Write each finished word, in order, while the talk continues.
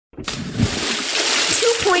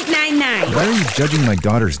2.99. Why are you judging my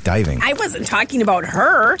daughter's diving? I wasn't talking about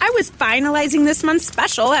her. I was finalizing this month's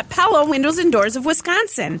special at Pella Windows and Doors of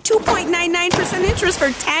Wisconsin. 2.99% interest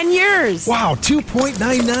for 10 years. Wow,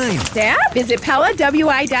 2.99. Yeah, visit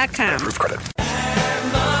PellaWI.com. Proof credit.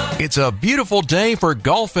 It's a beautiful day for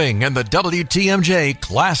golfing and the WTMJ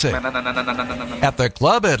Classic at the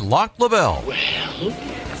club at Lac La Belle. Well,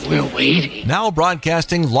 we're waiting. Now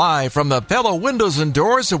broadcasting live from the Pella Windows and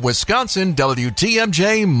Doors of Wisconsin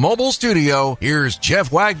WTMJ mobile studio, here's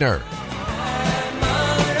Jeff Wagner.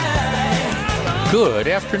 Good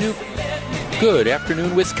afternoon. Good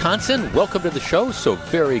afternoon, Wisconsin. Welcome to the show. So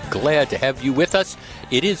very glad to have you with us.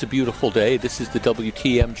 It is a beautiful day. This is the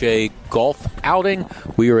WTMJ golf outing.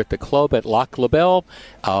 We are at the club at Lac La Belle.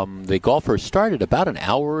 The golfers started about an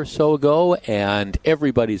hour or so ago, and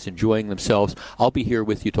everybody's enjoying themselves. I'll be here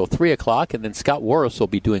with you till 3 o'clock, and then Scott Warris will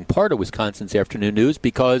be doing part of Wisconsin's afternoon news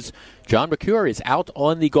because John McCure is out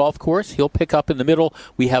on the golf course. He'll pick up in the middle.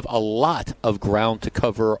 We have a lot of ground to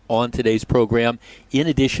cover on today's program. In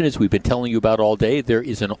addition, as we've been telling you about all day, there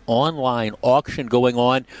is an online auction going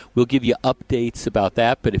on. We'll give you updates about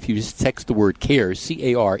that, but if you just text the word CARES,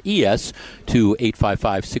 C-A-R-E-S, to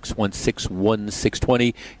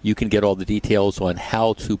 855-616-1620, you can get all the details on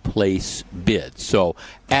how to place bids. So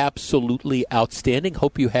absolutely outstanding.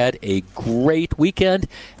 Hope you had a great weekend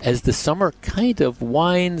as the summer kind of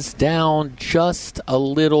winds down just a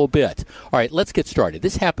little bit. All right, let's get started.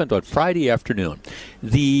 This happened on Friday afternoon.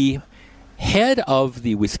 The head of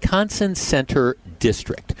the Wisconsin Center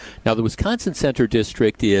District. Now, the Wisconsin Center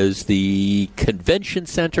District is the convention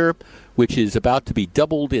center, which is about to be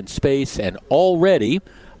doubled in space, and already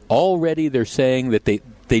they're saying that they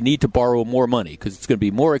need to borrow more money because it's going to be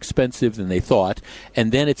more expensive than they thought.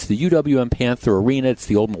 And then it's the UWM Panther Arena, it's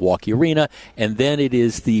the old Milwaukee Arena, and then it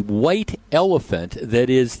is the white elephant that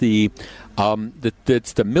is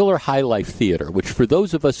that's the Miller High Life Theater, which for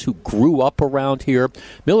those of us who grew up around here,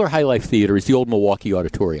 Miller High Life Theater is the old Milwaukee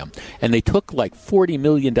Auditorium. And they took like $40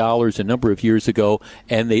 million a number of years ago,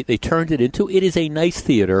 and they turned it into, it is a nice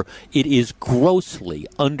theater. It is grossly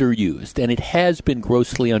underused, and it has been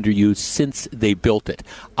grossly underused since they built it.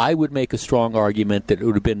 I would make a strong argument that it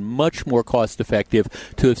would have been much more cost-effective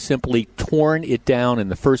to have simply torn it down in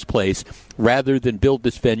the first place rather than build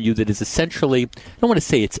this venue that is essentially, I don't want to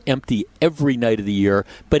say it's empty every night of the year,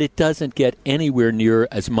 but it doesn't get anywhere near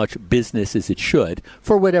as much business as it should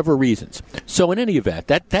for whatever reasons. So in any event,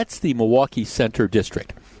 that's the Milwaukee Center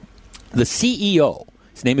District. The CEO,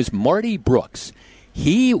 his name is Marty Brooks,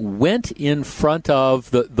 he went in front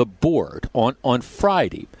of the board on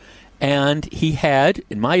Friday, and he had,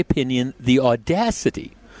 in my opinion, the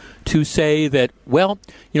audacity to say that, well,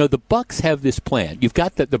 the Bucks have this plan. You've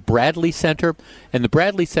got the Bradley Center, and the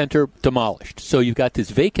Bradley Center demolished. So you've got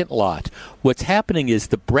this vacant lot. What's happening is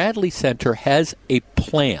the Bradley Center has a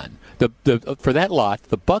plan. For that lot,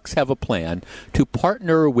 the Bucks have a plan to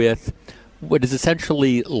partner with what is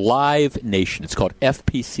essentially Live Nation. It's called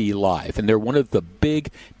FPC Live, and they're one of the big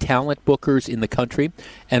talent bookers in the country.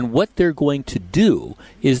 And what they're going to do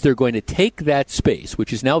is they're going to take that space,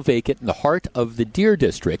 which is now vacant in the heart of the Deer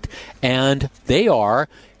District, and they are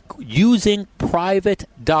using private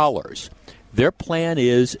dollars. Their plan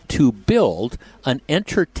is to build an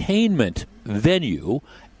entertainment venue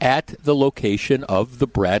at the location of the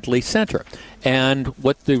Bradley Center. And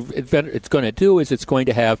what it's going to do is it's going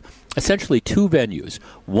to have essentially two venues.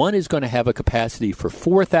 One is going to have a capacity for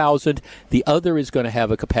 4,000. The other is going to have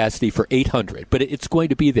a capacity for 800. But it's going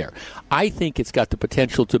to be there. I think it's got the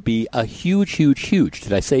potential to be a huge,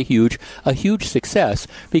 did I say huge? A huge success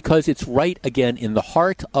because it's right, again, in the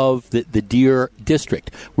heart of the Deer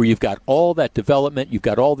District where you've got all that development, you've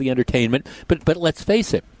got all the entertainment. But let's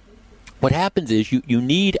face it. What happens is you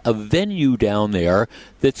need a venue down there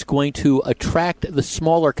that's going to attract the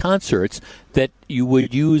smaller concerts that you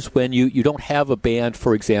would use when you don't have a band,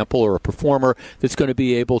 for example, or a performer that's going to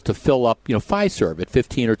be able to fill up, Fiserv at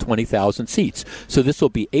 15 or 20,000 seats. So this will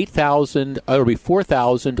be 8,000, it'll be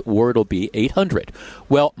 4,000, or it'll be 800.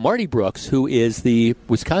 Well, Marty Brooks, who is the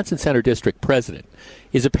Wisconsin Center District president,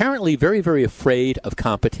 is apparently very, very afraid of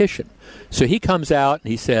competition. So he comes out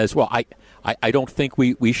and he says, well, I don't think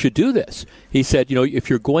we should do this. He said, if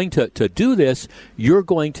you're going to do this, you're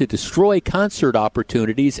going to destroy concert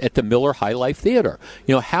opportunities at the Miller High Life Theater.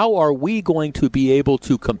 How are we going to be able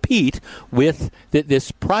to compete with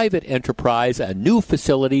this private enterprise, a new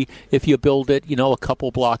facility, if you build it, a couple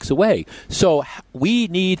blocks away? So we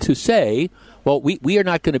need to say, well, we are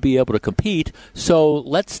not going to be able to compete, so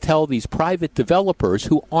let's tell these private developers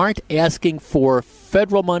who aren't asking for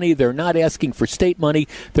federal money, they're not asking for state money,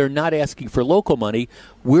 they're not asking for local money,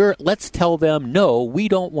 let's tell them, no, we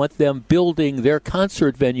don't want them building their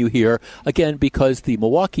concert venue here, again, because the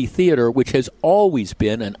Milwaukee Theater, which has always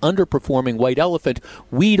been an underperforming white elephant,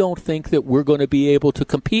 we don't think that we're going to be able to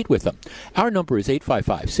compete with them. Our number is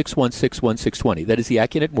 855-616-1620. That is the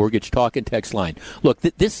Accunet Mortgage Talk and Text line. Look,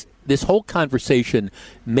 this whole conversation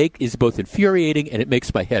is both infuriating and it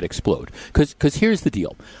makes my head explode. Because here's the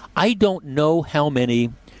deal. I don't know how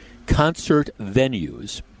many concert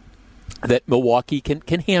venues that Milwaukee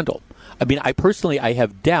can handle. I mean, I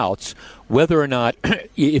have doubts whether or not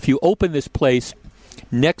if you open this place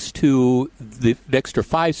next to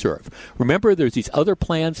Fiserv. Remember, there's these other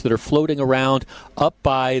plans that are floating around up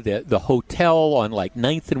by the hotel on like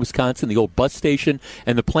 9th in Wisconsin, the old bus station,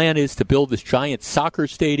 and the plan is to build this giant soccer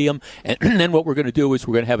stadium, and then what we're going to do is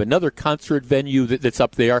we're going to have another concert venue that's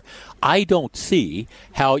up there. I don't see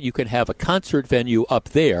how you can have a concert venue up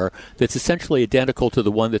there that's essentially identical to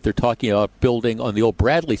the one that they're talking about building on the old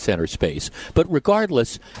Bradley Center space. But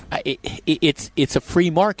regardless, it's a free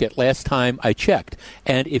market last time I checked.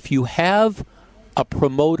 And if you have a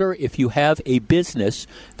promoter, if you have a business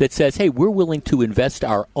that says, hey, we're willing to invest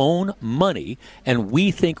our own money and we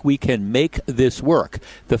think we can make this work,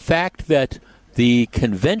 the fact that the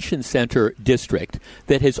convention center district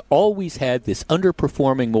that has always had this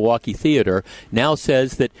underperforming Milwaukee Theater now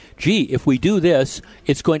says that, gee, if we do this,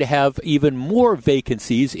 it's going to have even more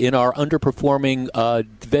vacancies in our underperforming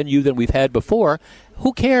venue than we've had before.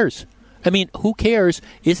 Who cares? I mean, who cares?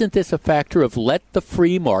 Isn't this a factor of let the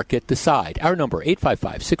free market decide? Our number,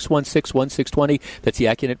 855-616-1620. That's the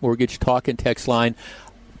Accunet Mortgage Talk and Text line.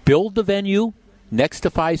 Build the venue next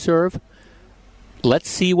to Fiserv.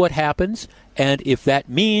 Let's see what happens. And if that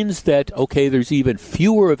means that, okay, there's even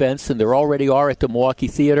fewer events than there already are at the Milwaukee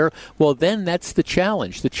Theater, well, then that's the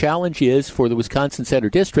challenge. The challenge is for the Wisconsin Center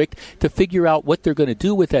District to figure out what they're going to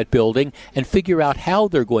do with that building and figure out how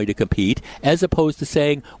they're going to compete, as opposed to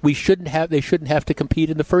saying they shouldn't have to compete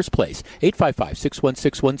in the first place.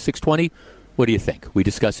 855-616-1620. What do you think? We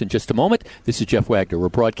discuss in just a moment. This is Jeff Wagner. We're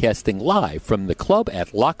broadcasting live from the club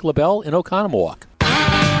at Lac La Belle in Oconomowoc.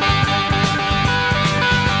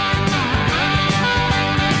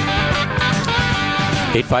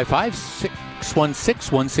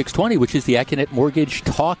 855-616-1620, which is the Accunet Mortgage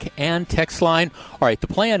Talk and Text line. All right, the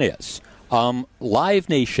plan is Live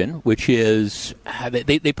Nation, which is,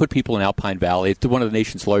 they put people in Alpine Valley. It's one of the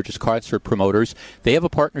nation's largest concert promoters. They have a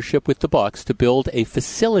partnership with the Bucks to build a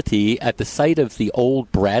facility at the site of the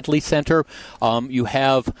old Bradley Center. You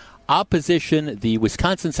have opposition. The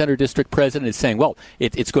Wisconsin Center District president is saying, well,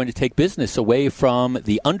 it's going to take business away from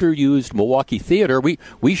the underused Milwaukee Theater.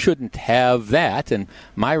 We shouldn't have that. And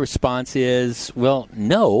my response is, well,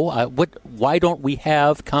 no. Why don't we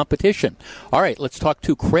have competition? All right, let's talk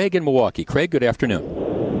to Craig in Milwaukee. Craig, good afternoon.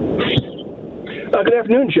 Good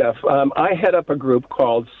afternoon, Jeff. I head up a group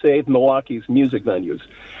called Save Milwaukee's Music Venues.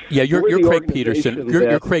 Yeah, you're Craig Peterson.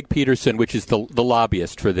 You're Craig Peterson, which is the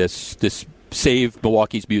lobbyist for this Save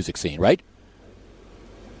Milwaukee's music scene, right?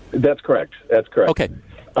 That's correct. Okay.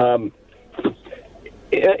 And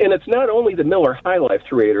it's not only the Miller High Life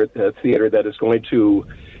Theater that is going to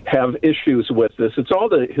have issues with this. It's all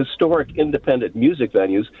the historic independent music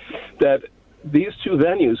venues that these two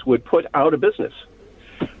venues would put out of business.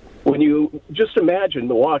 When you just imagine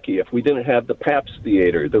Milwaukee, if we didn't have the Pabst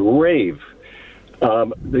Theater, the Rave,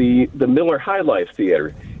 the Miller High Life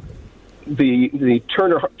Theater, the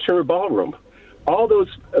Turner Ballroom, all those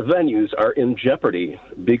venues are in jeopardy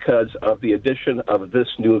because of the addition of this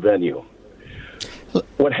new venue.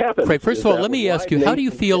 What happens? Craig, first of all, let me ask you: how do you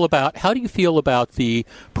feel about the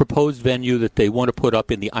proposed venue that they want to put up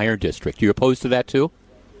in the Iron District? Are you opposed to that too?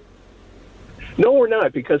 No, we're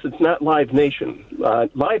not, because it's not Live Nation.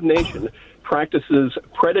 Live Nation practices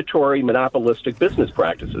predatory, monopolistic business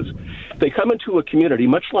practices. They come into a community,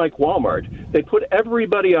 much like Walmart. They put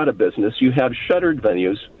everybody out of business. You have shuttered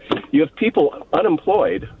venues. You have people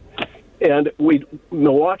unemployed. And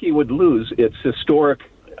Milwaukee would lose its historic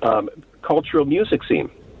cultural music scene.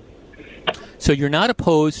 So you're not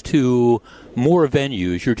opposed to more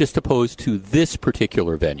venues. You're just opposed to this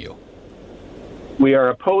particular venue. We are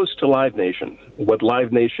opposed to Live Nation, what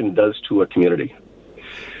Live Nation does to a community.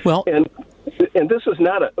 Well, and this is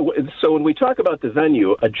not so when we talk about the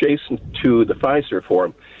venue adjacent to the Fiserv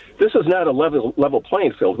Forum, this is not a level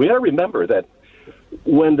playing field. We got to remember that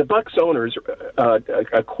when the Bucks owners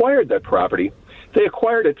acquired that property, they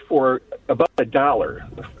acquired it for about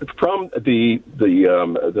 $1 from the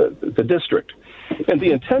district. And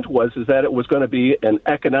the intent was is that it was going to be an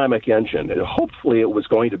economic engine. And hopefully it was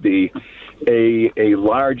going to be a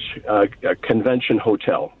large convention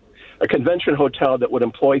hotel, a convention hotel that would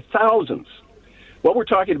employ thousands. What we're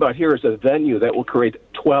talking about here is a venue that will create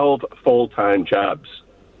 12 full-time jobs.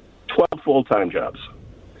 12 full-time jobs.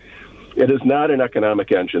 It is not an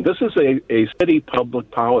economic engine. This is a city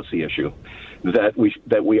public policy issue that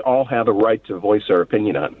we all have a right to voice our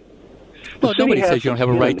opinion on. Well, nobody says you don't have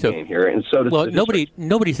a right to. Here, and so does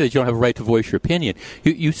nobody says you don't have a right to voice your opinion.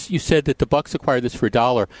 You said that the Bucks acquired this for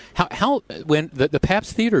 $1. How when the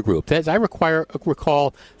Pabst Theater Group, as I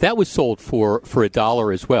recall, that was sold for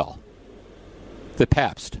 $1 as well. The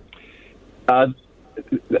Pabst. That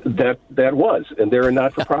was, and they're a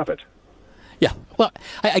not-for-profit. Yeah. Well,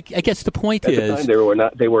 I guess the point is the time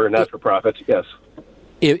they were a not-for-profit. Yes.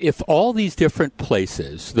 If all these different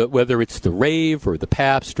places, whether it's the Rave or the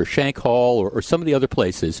Pabst or Shank Hall or some of the other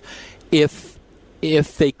places, if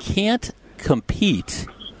they can't compete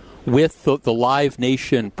with the Live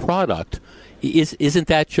Nation product, isn't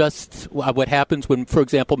that just what happens when, for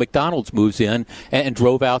example, McDonald's moves in and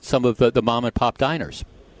drove out some of the mom and pop diners?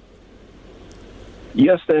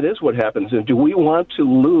 Yes, that is what happens. And do we want to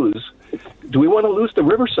lose the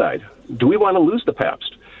Riverside? Do we want to lose the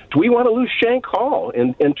Pabst? Do we want to lose Shank Hall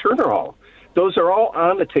and Turner Hall? Those are all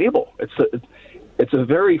on the table. It's a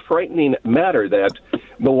very frightening matter that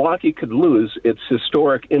Milwaukee could lose its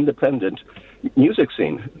historic independent music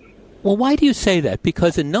scene. Well, why do you say that?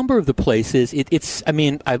 Because a number of the places,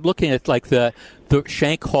 I'm looking at like the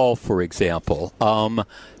Shank Hall, for example,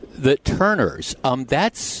 the Turners,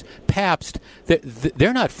 that's Pabst.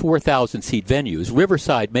 They're not 4,000-seat venues.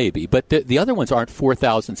 Riverside maybe, but the other ones aren't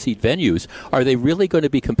 4,000-seat venues. Are they really going to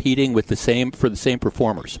be competing with the same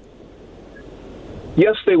performers?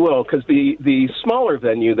 Yes, they will, because the smaller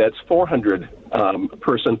venue, that's 400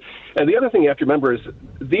 person. And the other thing you have to remember is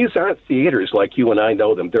these aren't theaters like you and I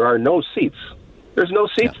know them. There are no seats. There's no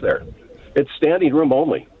seats there. It's standing room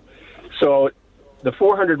only. So the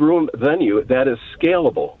 400-room venue, that is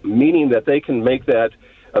scalable, meaning that they can make that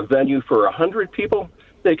a venue for 100 people.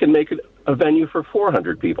 They can make it a venue for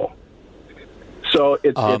 400 people. So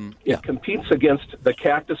it competes against the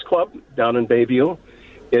Cactus Club down in Bayview.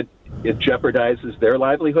 It jeopardizes their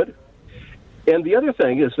livelihood. And the other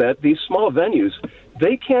thing is that these small venues,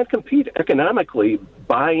 they can't compete economically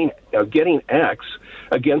getting acts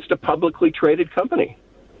against a publicly traded company.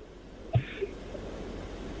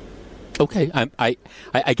 Okay,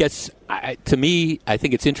 I guess to me, I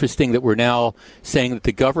think it's interesting that we're now saying that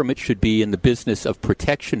the government should be in the business of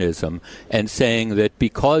protectionism and saying that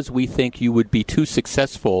because we think you would be too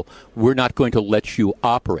successful, we're not going to let you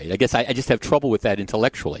operate. I guess I just have trouble with that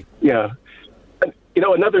intellectually. Yeah. You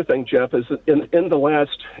know, another thing, Jeff, is in the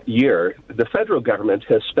last year, the federal government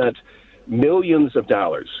has spent millions of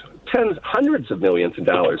dollars, hundreds of millions of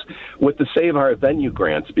dollars with the Save Our Venue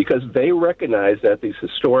grants because they recognize that these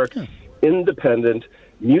historic, independent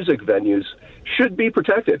music venues should be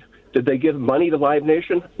protected. Did they give money to Live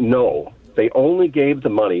Nation? No. They only gave the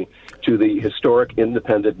money to the historic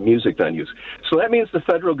independent music venues. So that means the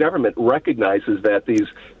federal government recognizes that these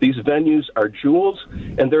venues are jewels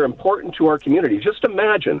and they're important to our community. Just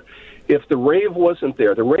imagine if the Rave wasn't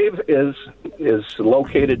there. The Rave is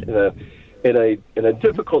located in a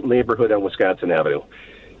difficult neighborhood on Wisconsin Avenue.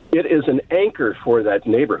 It is an anchor for that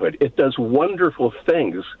neighborhood. It does wonderful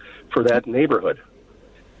things for that neighborhood.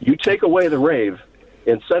 You take away the Rave,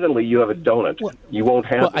 and suddenly you have a donut. You won't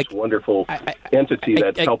have this wonderful entity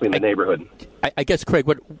that's helping the neighborhood. I guess, Craig,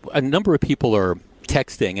 what a number of people are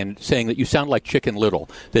texting and saying that you sound like Chicken Little,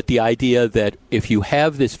 that the idea that if you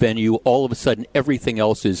have this venue, all of a sudden everything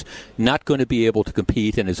else is not going to be able to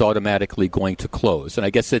compete and is automatically going to close. And I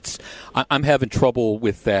guess I'm having trouble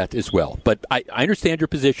with that as well. But I understand your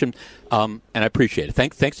position, and I appreciate it.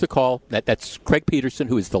 Thanks for the call. That's Craig Peterson,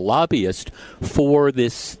 who is the lobbyist for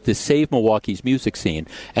this Save Milwaukee's music scene.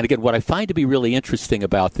 And again, what I find to be really interesting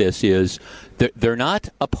about this is they're not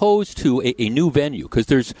opposed to a new venue because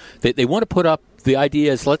they want to put up. The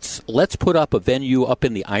idea is let's put up a venue up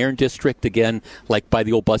in the Iron District again, like by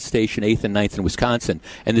the old bus station, 8th and 9th in Wisconsin.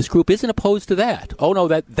 And this group isn't opposed to that. Oh, no,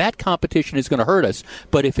 that competition is going to hurt us.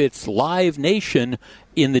 But if it's Live Nation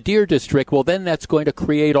in the Deer District, well, then that's going to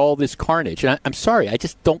create all this carnage. And I'm sorry, I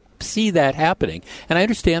just don't see that happening. And I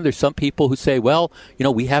understand there's some people who say, well, you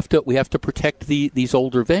know, we have to protect these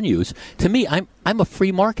older venues. To me, I'm a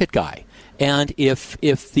free market guy. And if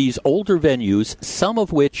these older venues, some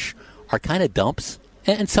of which are kind of dumps,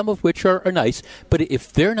 and some of which are nice. But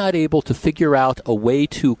if they're not able to figure out a way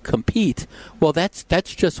to compete, well, that's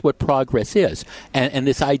just what progress is. And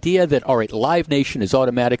this idea that, all right, Live Nation is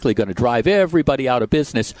automatically going to drive everybody out of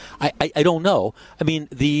business, I don't know. I mean,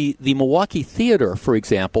 the Milwaukee Theater, for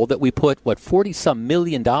example, that we put, $40-some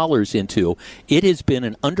million into, it has been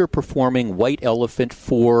an underperforming white elephant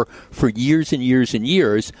for years and years and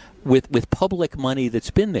years, with public money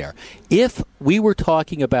that's been there. If we were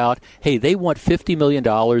talking about, hey, they want $50 million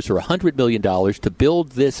or $100 million to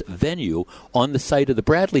build this venue on the site of the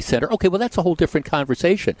Bradley Center, okay, well, that's a whole different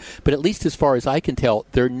conversation. But at least as far as I can tell,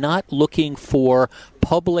 they're not looking for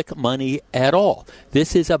public money at all.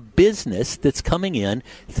 This is a business that's coming in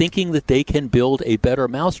thinking that they can build a better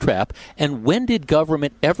mousetrap. And when did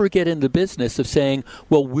government ever get in the business of saying,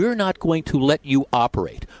 well, we're not going to let you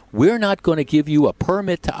operate. We're not going to give you a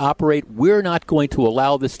permit to operate. We're not going to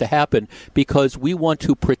allow this to happen because we want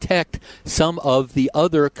to protect some of the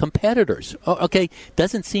other competitors. Okay,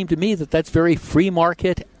 doesn't seem to me that that's very free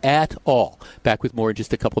market at all. Back with more in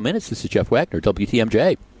just a couple of minutes. This is Jeff Wagner,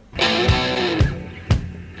 WTMJ.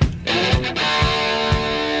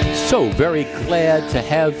 So very glad to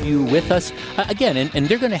have you with us again, and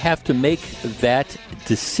they're going to have to make that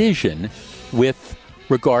decision with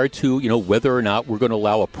regard to, whether or not we're going to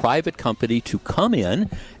allow a private company to come in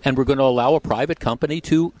and we're going to allow a private company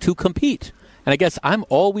to compete. And I guess I'm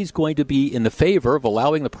always going to be in the favor of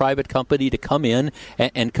allowing the private company to come in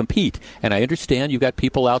and compete. And I understand you've got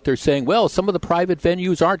people out there saying, well, some of the private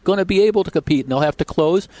venues aren't going to be able to compete and they'll have to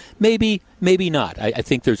close. Maybe not. I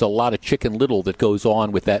think there's a lot of Chicken Little that goes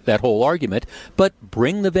on with that whole argument. But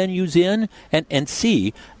bring the venues in and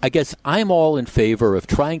see. I guess I'm all in favor of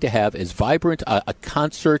trying to have as vibrant a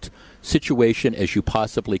concert situation as you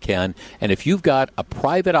possibly can. And if you've got a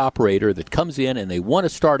private operator that comes in and they want to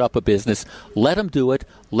start up a business, let them do it.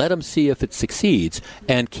 Let them see if it succeeds.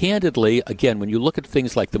 And candidly, again, when you look at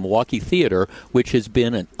things like the Milwaukee Theater, which has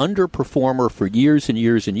been an underperformer for years and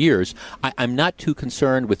years and years, I'm not too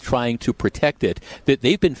concerned with trying to protect it. That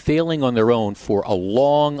they've been failing on their own for a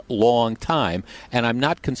long, long time. And I'm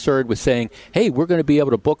not concerned with saying, hey, we're going to be able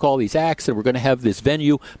to book all these acts and we're going to have this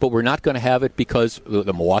venue, but we're not going to have it because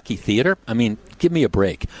the Milwaukee Theater? I mean, give me a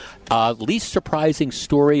break. Least surprising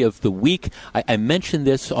story of the week. I mentioned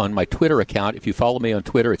this on my Twitter account. If you follow me on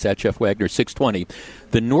Twitter, it's at Jeff Wagner 620.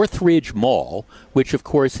 The Northridge Mall, which of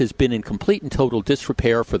course has been in complete and total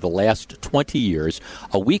disrepair for the last 20 years.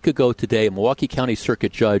 A week ago today, a Milwaukee County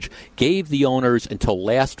Circuit judge gave the owners until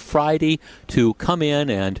last Friday to come in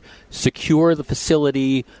and secure the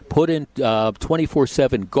facility, put in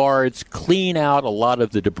 24/7 guards, clean out a lot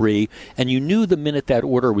of the debris. And you knew the minute that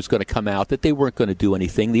order was going to come out that they weren't going to do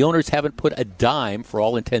anything. The owners haven't put a dime, for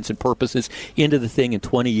all intents and purposes, into the thing in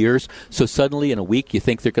 20 years. So suddenly in a week you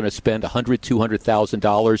think they're going to spend $100,000,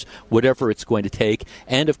 $200,000, whatever it's going to take.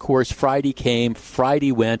 And of course, Friday came,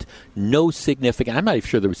 Friday went, no significant. I'm not even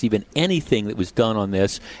sure there was even anything that was done on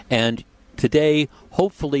this. And today,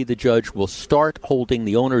 hopefully the judge will start holding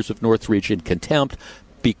the owners of Northridge in contempt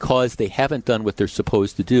because they haven't done what they're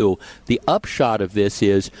supposed to do. The upshot of this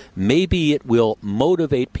is maybe it will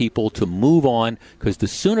motivate people to move on, because the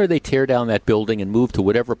sooner they tear down that building and move to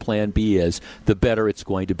whatever Plan B is, the better it's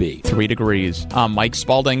going to be. 3 degrees. I'm Mike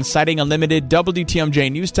Spalding, Citing Unlimited,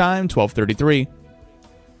 WTMJ News Time, 12:33.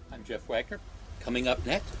 I'm Jeff Wagner. Coming up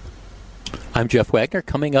next,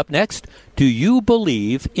 do you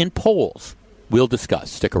believe in polls? We'll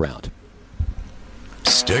discuss. Stick around.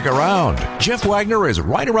 Stick around. Jeff Wagner is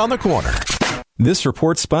right around the corner. This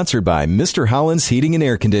report's sponsored by Mr. Holland's Heating and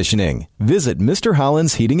Air Conditioning. Visit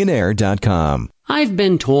MrHollandsHeatingandAir.com. I've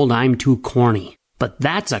been told I'm too corny, but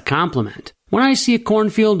that's a compliment. When I see a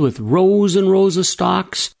cornfield with rows and rows of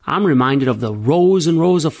stalks, I'm reminded of the rows and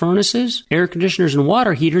rows of furnaces, air conditioners, and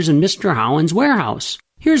water heaters in Mr. Holland's warehouse.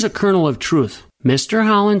 Here's a kernel of truth. Mr.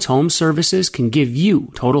 Holland's Home Services can give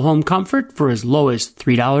you total home comfort for as low as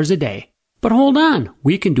 $3 a day. But hold on,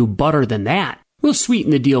 we can do better than that. We'll sweeten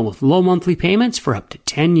the deal with low monthly payments for up to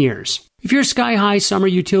 10 years. If your sky-high summer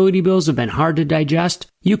utility bills have been hard to digest,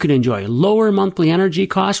 you can enjoy lower monthly energy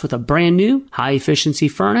costs with a brand new, high-efficiency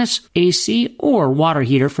furnace, AC, or water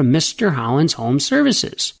heater from Mr. Holland's Home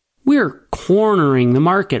Services. We're cornering the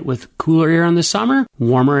market with cooler air in the summer,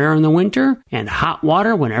 warmer air in the winter, and hot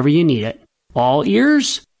water whenever you need it. All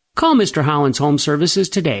ears? Call Mr. Holland's Home Services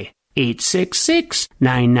today.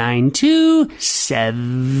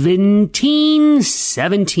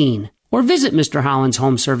 866-992-1717. Or visit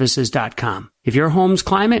MrHollandsHomeservices.com. If your home's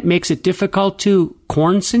climate makes it difficult to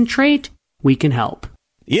concentrate, we can help.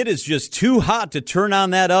 It is just too hot to turn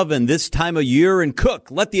on that oven this time of year and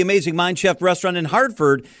cook. Let the amazing Mind Chef restaurant in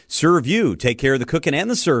Hartford serve you. Take care of the cooking and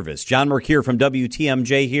the service. John Merck here from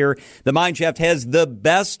WTMJ here. The Mind Chef has the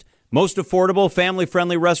best, most affordable,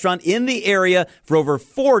 family-friendly restaurant in the area for over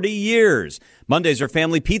 40 years. Mondays are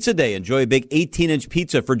Family Pizza Day. Enjoy a big 18-inch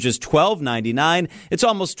pizza for just $12.99. It's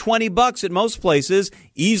almost $20 at most places.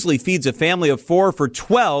 Easily feeds a family of 4 for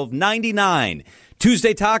 $12.99.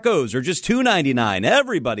 Tuesday tacos are just $2.99.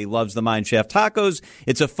 Everybody loves the Mind Chef tacos.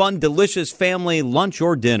 It's a fun, delicious family lunch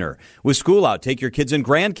or dinner. With school out, take your kids and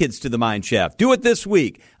grandkids to the Mind Chef. Do it this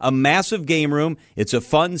week. A massive game room. It's a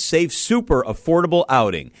fun, safe, super affordable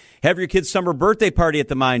outing. Have your kids' summer birthday party at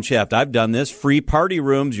the Mind Chef. I've done this. Free party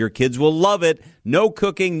rooms. Your kids will love it. No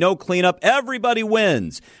cooking, no cleanup. Everybody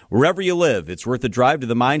wins. Wherever you live, it's worth a drive to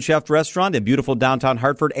the Mind Chef restaurant in beautiful downtown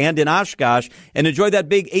Hartford and in Oshkosh, and enjoy that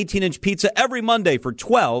big 18-inch pizza every Monday for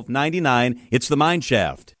 $12.99. It's the Mind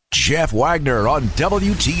Chef. Jeff Wagner on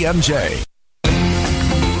WTMJ.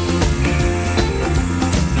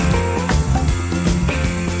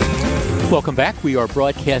 Welcome back. We are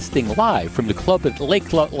broadcasting live from the club at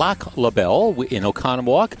Lac La Belle in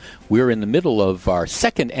Oconomowoc. We're in the middle of our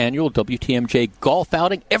second annual WTMJ golf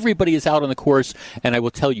outing. Everybody is out on the course, and I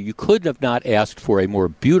will tell you, you could have not asked for a more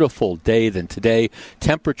beautiful day than today.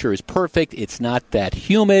 Temperature is perfect. It's not that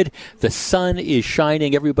humid. The sun is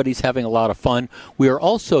shining. Everybody's having a lot of fun. We are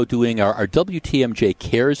also doing our WTMJ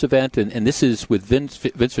Cares event, and this is with Vince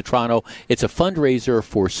Vitrano. It's a fundraiser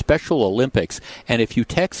for Special Olympics, and if you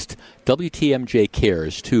text WTMJ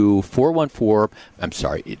Cares to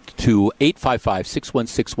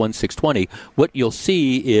 855-616-1620. What you'll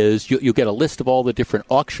see is you'll get a list of all the different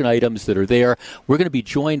auction items that are there. We're going to be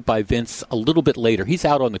joined by Vince a little bit later. He's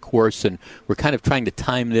out on the course, and we're kind of trying to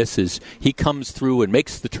time this as he comes through and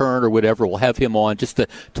makes the turn or whatever. We'll have him on just to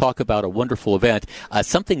talk about a wonderful event.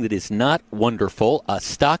 Something that is not wonderful, a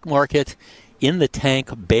stock market in the tank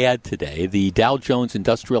bad today. The Dow Jones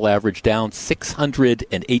Industrial Average down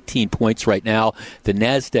 618 points right now. The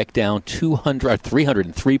NASDAQ down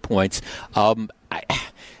 303 points.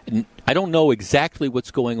 I don't know exactly what's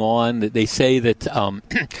going on. They say that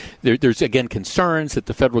there's, again, concerns that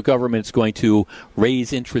the federal government is going to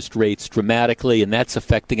raise interest rates dramatically, and that's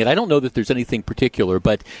affecting it. I don't know that there's anything particular,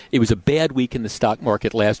 but it was a bad week in the stock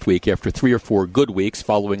market last week after 3 or 4 good weeks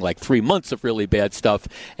following like 3 months of really bad stuff,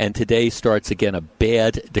 and today starts again a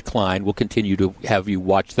bad decline. We'll continue to have you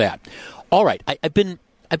watch that. All right, I've been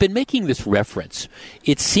making this reference.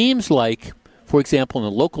 It seems like, for example, in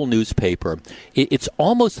the local newspaper, it's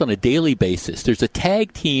almost on a daily basis. There's a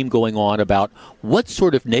tag team going on about what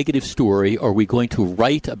sort of negative story are we going to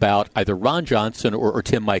write about either Ron Johnson or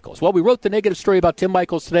Tim Michels. Well, we wrote the negative story about Tim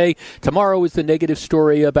Michels today. Tomorrow is the negative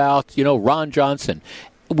story about, Ron Johnson,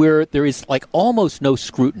 where there is like almost no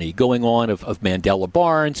scrutiny going on of Mandela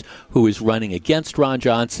Barnes, who is running against Ron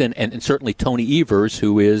Johnson, and certainly Tony Evers,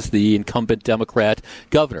 who is the incumbent Democrat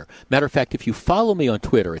governor. Matter of fact, if you follow me on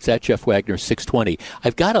Twitter, it's at Jeff Wagner 620.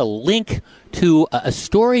 I've got a link to a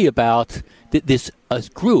story about this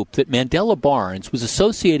group that Mandela Barnes was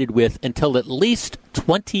associated with until at least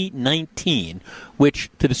 2019, which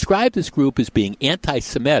to describe this group as being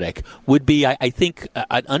anti-Semitic would be, I think,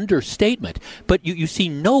 an understatement. But you see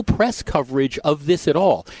no press coverage of this at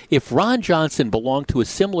all. If Ron Johnson belonged to a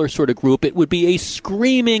similar sort of group, it would be a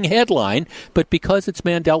screaming headline. But because it's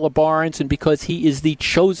Mandela Barnes and because he is the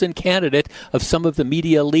chosen candidate of some of the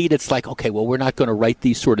media elite, it's like, okay, well, we're not going to write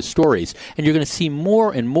these sort of stories. And you're going to see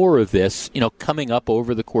more and more of this, coming up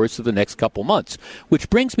over the course of the next couple months. Which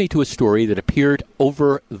brings me to a story that appeared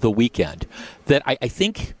over the weekend that I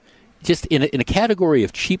think just in a category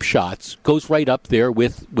of cheap shots goes right up there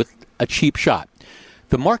with a cheap shot.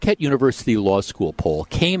 The Marquette University Law School poll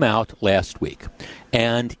came out last week,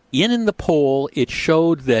 and in the poll it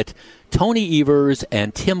showed that Tony Evers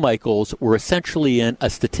and Tim Michels were essentially in a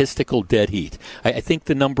statistical dead heat. I think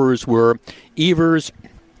the numbers were Evers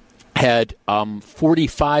had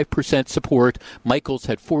 45% support. Michels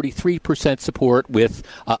had 43% support with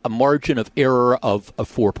a margin of error of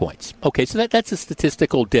 4 points. Okay, so that's a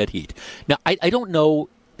statistical dead heat. Now, I don't know.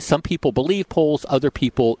 Some people believe polls. Other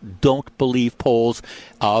people don't believe polls.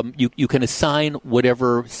 You can assign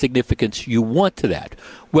whatever significance you want to that.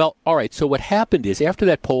 Well, all right, so what happened is after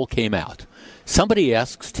that poll came out, somebody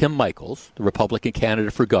asks Tim Michels, the Republican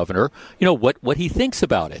candidate for governor, what he thinks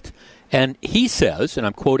about it. And he says, and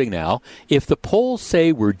I'm quoting now, if the polls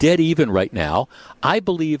say we're dead even right now, I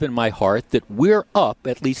believe in my heart that we're up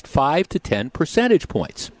at least 5 to 10 percentage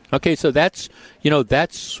points. Okay, so that's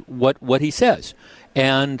what he says.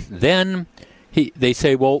 And then They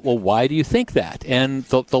say, well, why do you think that? And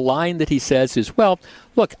the line that he says is, well,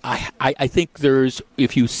 look, I think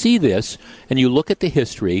if you see this and you look at the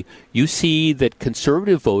history, you see that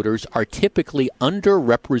conservative voters are typically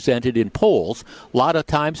underrepresented in polls, a lot of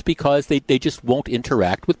times because they just won't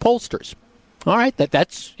interact with pollsters. All right,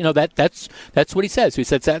 that's what he says. He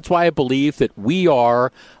says that's why I believe that we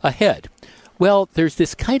are ahead. Well, there's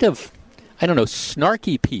this kind of,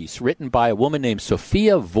 snarky piece written by a woman named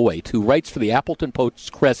Sophia Voigt, who writes for the Appleton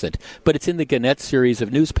Post-Crescent, but it's in the Gannett series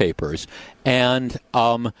of newspapers. And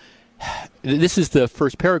this is the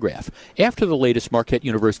first paragraph. After the latest Marquette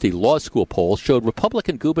University Law School poll showed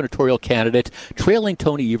Republican gubernatorial candidate trailing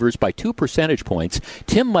Tony Evers by 2 percentage points,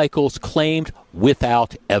 Tim Michels claimed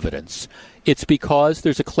without evidence. It's because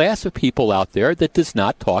there's a class of people out there that does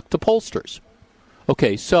not talk to pollsters.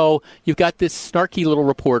 Okay, so you've got this snarky little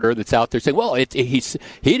reporter that's out there saying, well, he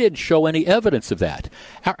didn't show any evidence of that.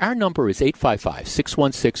 Our number is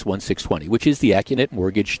 855-616-1620, which is the Accunet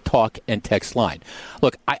Mortgage talk and text line.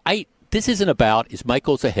 Look, this isn't about is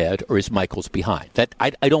Michels ahead or is Michels behind. That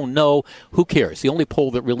I don't know. Who cares? The only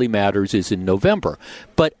poll that really matters is in November.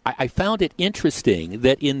 But I found it interesting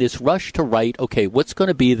that in this rush to write, okay, what's going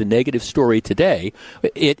to be the negative story today,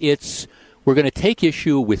 we're going to take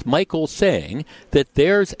issue with Michels saying that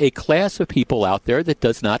there's a class of people out there that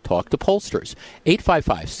does not talk to pollsters.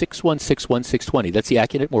 855-616-1620. That's the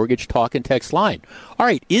Accunet Mortgage talk and text line. All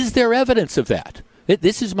right, is there evidence of that?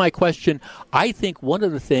 This is my question. I think one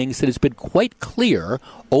of the things that has been quite clear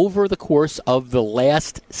over the course of the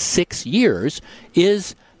last 6 years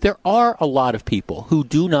is there are a lot of people who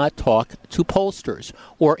do not talk to pollsters,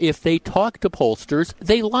 or if they talk to pollsters,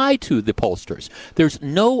 they lie to the pollsters. There's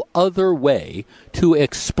no other way to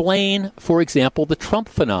explain, for example, the Trump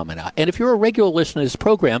phenomena. And if you're a regular listener to this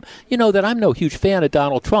program, you know that I'm no huge fan of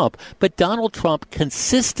Donald Trump, but Donald Trump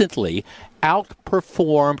consistently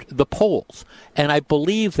outperformed the polls. And I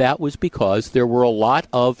believe that was because there were a lot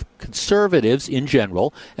of conservatives in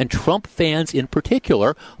general and Trump fans in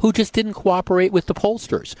particular who just didn't cooperate with the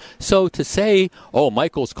pollsters. So to say,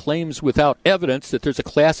 Michels claims without evidence that there's a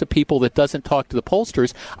class of people that doesn't talk to the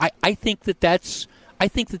pollsters, I think that's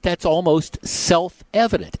almost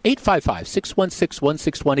self-evident.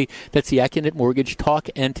 855-616-1620. That's the Accunet Mortgage talk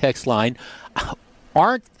and text line.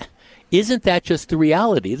 Isn't that just the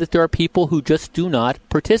reality that there are people who just do not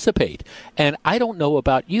participate? And I don't know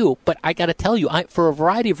about you, but I got to tell you, for a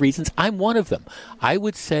variety of reasons, I'm one of them. I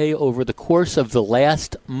would say over the course of the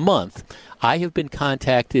last month, I have been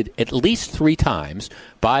contacted at least 3 times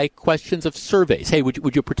by questions of surveys. Hey,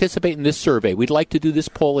 would you participate in this survey? We'd like to do this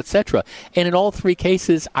poll, etc. And in all 3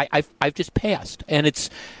 cases, I've just passed. And it's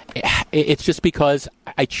just because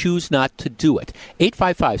I choose not to do it.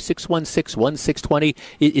 855-616-1620.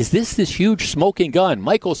 Is this huge smoking gun?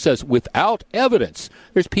 Michels says without evidence.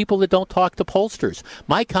 There's people that don't talk to pollsters.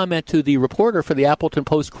 My comment to the reporter for the Appleton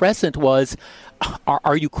Post-Crescent was,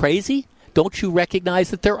 are you crazy? Don't you recognize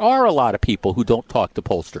that there are a lot of people who don't talk to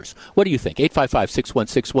pollsters? What do you think?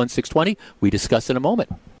 855-616-1620. We discuss in a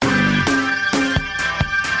moment.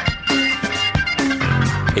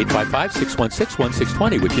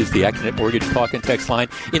 855-616-1620, which is the Accunet Mortgage talk and text line.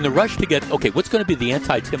 In the rush to get, what's going to be the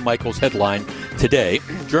anti-Tim Michels headline today?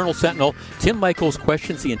 Journal Sentinel, Tim Michels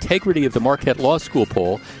questions the integrity of the Marquette Law School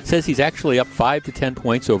poll, says he's actually up 5 to 10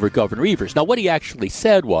 points over Governor Evers. Now, what he actually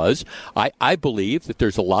said was, I believe that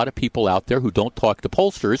there's a lot of people out there who don't talk to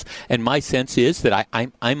pollsters, and my sense is that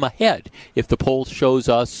I'm ahead if the poll shows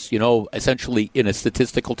us, essentially in a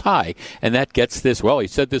statistical tie. And that gets this, he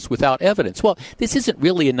said this without evidence. Well, this isn't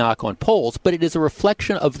really a knock on polls, but it is a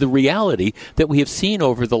reflection of the reality that we have seen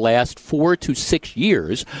over the last 4 to 6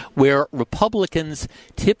 years, where Republicans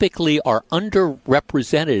typically are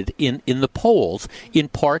underrepresented in the polls, in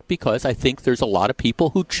part because I think there's a lot of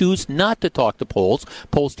people who choose not to talk to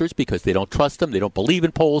pollsters because they don't trust them, they don't believe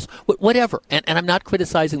in polls, whatever. And I'm not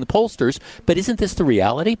criticizing the pollsters, but isn't this the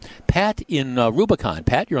reality? Pat in Rubicon.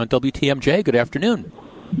 Pat, you're on WTMJ. Good afternoon.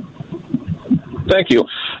 Thank you.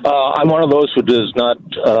 I'm one of those who does not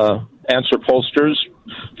answer pollsters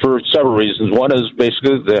for several reasons. One is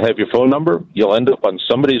basically they have your phone number. You'll end up on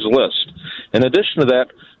somebody's list. In addition to that,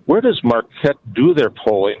 where does Marquette do their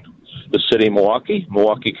polling? The city of Milwaukee,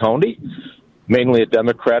 Milwaukee County, mainly a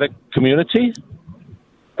Democratic community?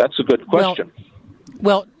 That's a good question.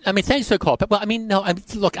 Well, I mean, thanks for the call. Well, I mean, no,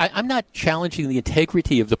 look, I'm not challenging the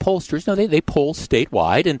integrity of the pollsters. No, they poll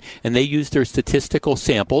statewide, and they use their statistical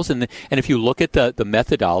samples. And if you look at the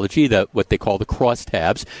methodology, what they call the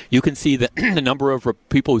crosstabs, you can see the number of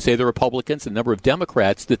people who say they're Republicans, the number of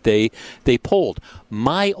Democrats that they polled.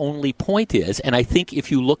 My only point is, and I think if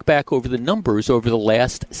you look back over the numbers over the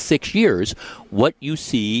last 6 years, what you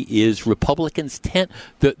see is Republicans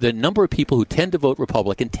the number of people who tend to vote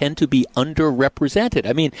Republican tend to be underrepresented.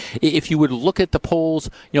 I mean, if you would look at the polls,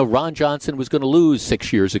 Ron Johnson was going to lose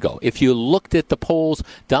 6 years ago. If you looked at the polls,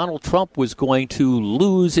 Donald Trump was going to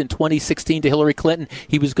lose in 2016 to Hillary Clinton.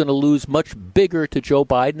 He was going to lose much bigger to Joe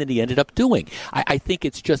Biden than he ended up doing. I think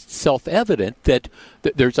it's just self-evident that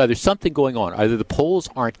there's either something going on. Either the polls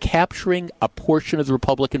aren't capturing a portion of the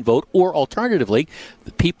Republican vote, or alternatively,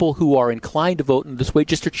 the people who are inclined to vote in this way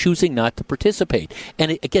just are choosing not to participate.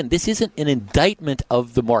 And again, this isn't an indictment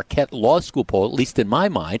of the Marquette Law School poll, at least in my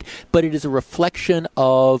mind, but it is a reflection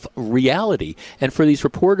of reality. And for these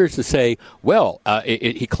reporters to say, well,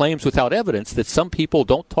 he claims without evidence that some people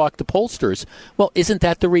don't talk to pollsters, well, isn't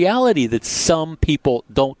that the reality, that some people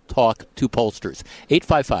don't talk to pollsters?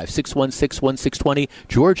 855-616-1620.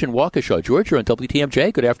 George in Waukesha. George, you're on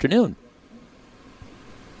WTMJ. Good afternoon.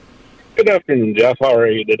 Good afternoon, Jeff. How are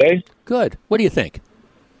you today? Good. What do you think?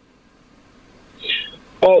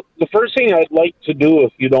 Well, the first thing I'd like to do,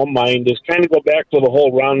 if you don't mind, is kind of go back to the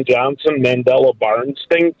whole Ron Johnson, Mandela Barnes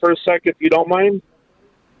thing for a second, if you don't mind.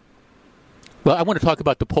 Well, I want to talk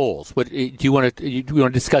about the polls. What do you want to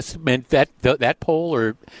discuss that poll,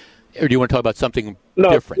 or do you want to talk about something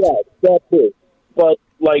different? Yeah, that's it. But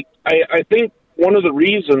I think one of the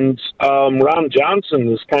reasons Ron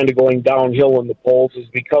Johnson is kind of going downhill in the polls is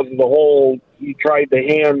because of the whole, he tried to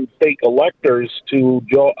hand fake electors to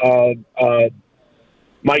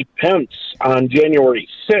Mike Pence on January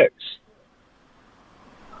 6th.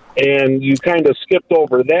 And you kind of skipped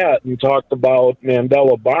over that and talked about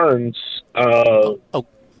Mandela Barnes.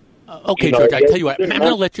 Okay, George. I tell you what, I'm going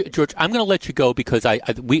to let you, George. I'm going to let you go because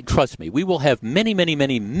we trust me. We will have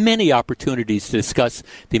many opportunities to discuss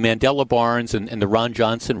the Mandela Barnes and the Ron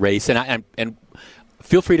Johnson race, and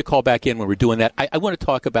feel free to call back in when we're doing that. I want to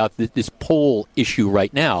talk about this poll issue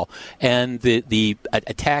right now and the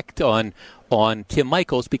attack on Tim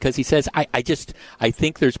Michels, because he says, I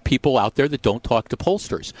think there's people out there that don't talk to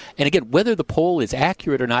pollsters. And again, whether the poll is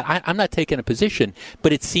accurate or not, I'm not taking a position,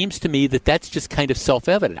 but it seems to me that that's just kind of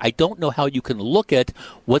self-evident. I don't know how you can look at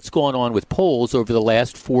what's going on with polls over the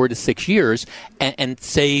last 4 to 6 years and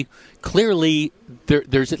say clearly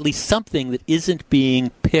there's at least something that isn't being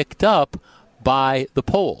picked up by the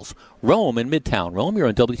polls. Rome in Midtown. Rome, you're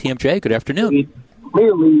on WTMJ. Good afternoon.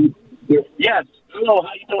 Clearly, yes. Hello, how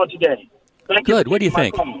you doing today? Thank Good. You. What do you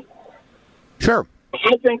think? Sure.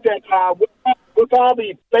 I think that with all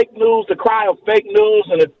the fake news, the cry of fake news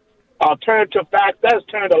and the alternative facts, that has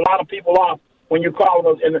turned a lot of people off when you call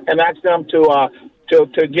them and ask them to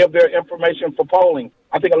give their information for polling.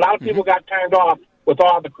 I think a lot of people got turned off with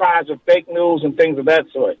all the cries of fake news and things of that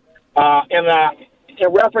sort. In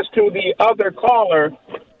reference to the other caller,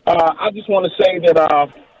 I just want to say that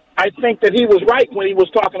I think that he was right when he was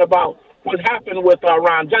talking about what happened with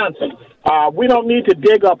Ron Johnson. We don't need to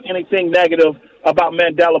dig up anything negative about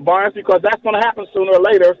Mandela Barnes, because that's going to happen sooner or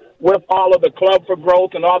later with all of the Club for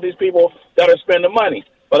Growth and all these people that are spending money.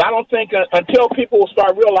 But I don't think until people will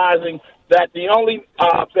start realizing that the only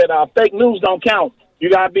fake news don't count,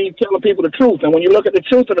 you got to be telling people the truth. And when you look at the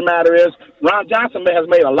truth of the matter is Ron Johnson has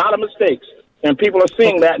made a lot of mistakes, and people are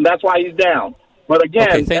seeing that, and that's why he's down. But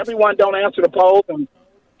again, everyone don't answer the polls, and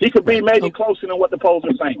he could be maybe closer than what the polls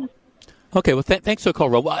are saying. Okay, well, thanks for the call,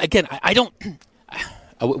 Ro. Well, again, I don't.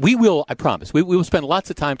 We will. I promise. We will spend lots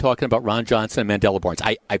of time talking about Ron Johnson and Mandela Barnes.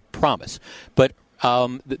 I promise. But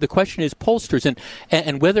the question is pollsters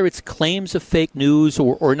and whether it's claims of fake news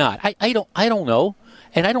or not. I don't know.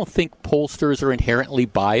 And I don't think pollsters are inherently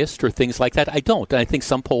biased or things like that. I don't. And I think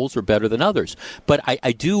some polls are better than others. But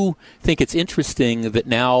I do think it's interesting that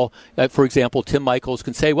now, for example, Tim Michels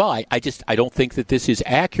can say, well, I don't think that this is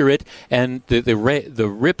accurate. And the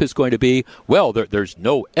rip is going to be, well, there's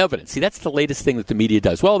no evidence. See, that's the latest thing that the media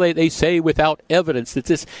does. Well, they say without evidence that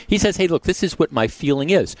this. He says, hey, look, this is what my feeling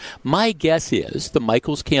is. My guess is the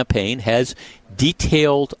Michels campaign has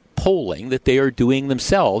detailed polling that they are doing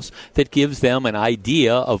themselves that gives them an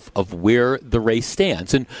idea of where the race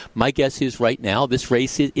stands. And my guess is right now this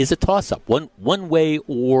race is a toss-up, one way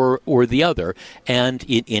or the other. And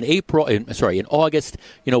in August,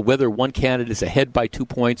 whether one candidate is ahead by 2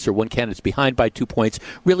 points or one candidate is behind by 2 points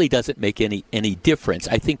really doesn't make any difference.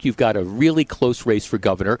 I think you've got a really close race for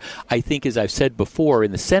governor. I think, as I've said before,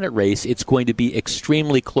 in the Senate race, it's going to be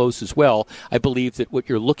extremely close as well. I believe that what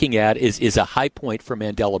you're looking at is a high point for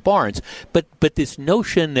Mandela Barnes, but this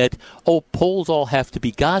notion that polls all have to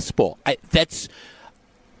be gospel, that's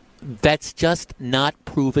just not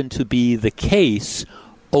proven to be the case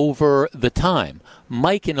over the time.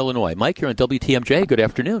 Mike in Illinois. Mike, you're on WTMJ. Good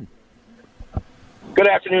afternoon. Good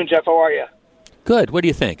afternoon, Jeff. How are you? Good. What do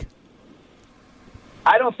you think?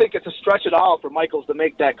 I don't think it's a stretch at all for Michaels to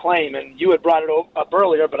make that claim, and you had brought it up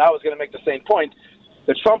earlier, but I was going to make the same point.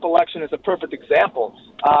 The Trump election is a perfect example.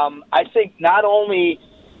 I think not only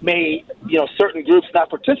may certain groups not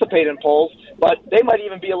participate in polls, but they might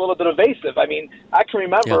even be a little bit evasive. I mean, I can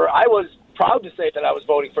remember I was proud to say that I was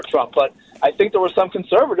voting for Trump, but I think there were some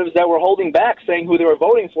conservatives that were holding back saying who they were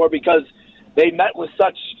voting for because they met with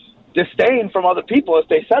such disdain from other people if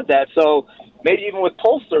they said that. So maybe even with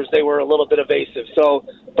pollsters, they were a little bit evasive. So,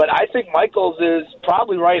 but I think Michaels is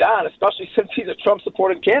probably right on, especially since he's a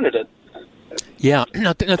Trump-supported candidate. Yeah.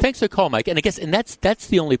 No, thanks for the call, Mike. And I guess, that's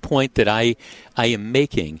the only point that I am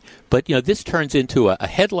making. But, this turns into a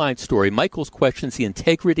headline story. Michaels questions the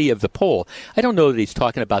integrity of the poll. I don't know that he's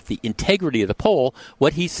talking about the integrity of the poll.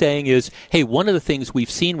 What he's saying is, hey, one of the things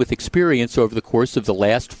we've seen with experience over the course of the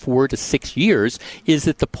last 4 to 6 years is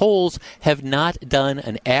that the polls have not done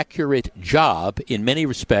an accurate job in many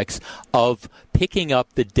respects of picking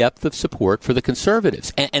up the depth of support for the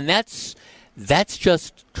conservatives. And that's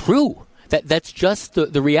just true. That's just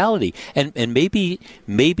the reality. And maybe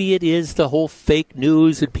it is the whole fake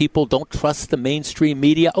news and people don't trust the mainstream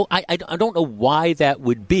media. I don't know why that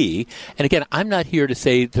would be. And again, I'm not here to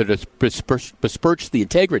say to besmirch the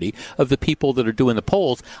integrity of the people that are doing the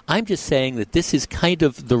polls. I'm just saying that this is kind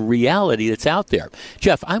of the reality that's out there.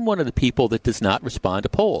 Jeff, I'm one of the people that does not respond to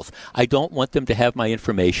polls. I don't want them to have my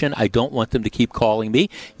information. I don't want them to keep calling me.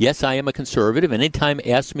 Yes, I am a conservative, and anytime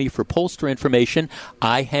ask me for pollster information,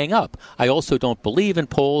 I hang up. I also don't believe in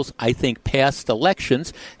polls. I think past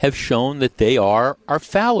elections have shown that they are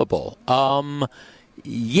fallible.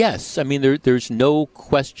 Yes, I mean, there's no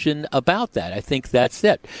question about that. I think that's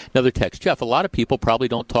it. Another text. Jeff, a lot of people probably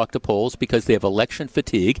don't talk to polls because they have election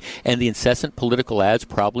fatigue, and the incessant political ads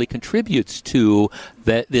probably contributes to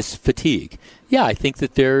this fatigue. Yeah, I think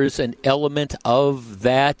that there's an element of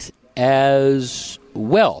that as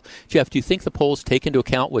well. Jeff, do you think the polls take into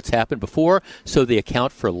account what's happened before, so they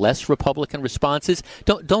account for less Republican responses?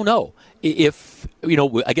 Don't know. If,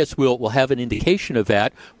 I guess we'll have an indication of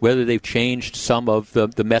that, whether they've changed some of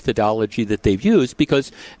the methodology that they've used,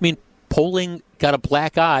 because, polling got a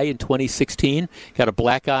black eye in 2016, got a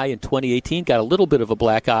black eye in 2018, got a little bit of a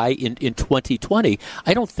black eye in 2020.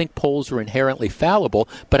 I don't think polls are inherently fallible,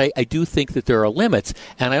 but I do think that there are limits,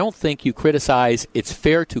 and I don't think it's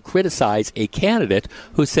fair to criticize a candidate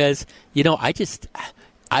who says,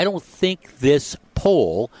 I don't think this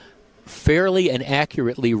poll fairly and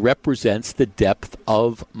accurately represents the depth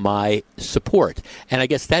of my support. And I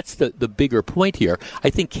guess that's the bigger point here. I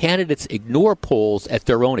think candidates ignore polls at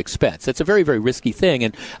their own expense. That's a very, very risky thing,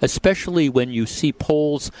 and especially when you see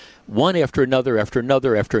polls one after another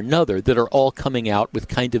that are all coming out with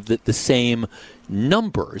kind of the same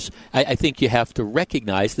numbers. I think you have to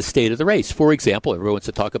recognize the state of the race. For example, everyone wants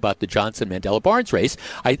to talk about the Johnson-Mandela Barnes race.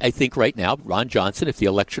 I think right now, Ron Johnson, if the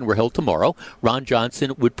election were held tomorrow, Ron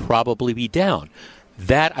Johnson would probably be down.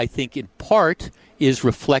 That, I think, in part is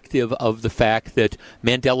reflective of the fact that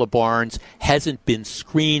Mandela Barnes hasn't been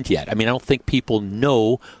screened yet. I don't think people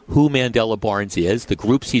know who Mandela Barnes is, the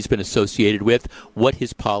groups he's been associated with, what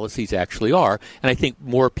his policies actually are. And I think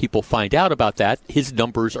more people find out about that, his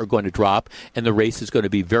numbers are going to drop, and the race is going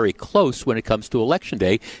to be very close when it comes to Election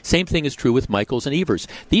Day. Same thing is true with Michaels and Evers.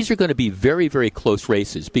 These are going to be very, very close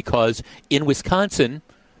races because in Wisconsin,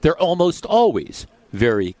 they're almost always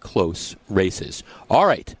very close races. All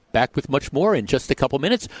right, back with much more in just a couple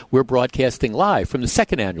minutes. We're broadcasting live from the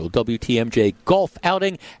second annual WTMJ Golf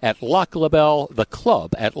Outing at Lac La Belle, the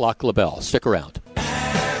club at Lac La Belle. Stick around.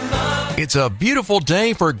 It's a beautiful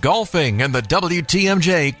day for golfing in the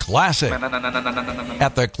WTMJ Classic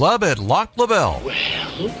at the club at Lac La Belle.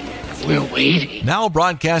 Well, we're waiting. Now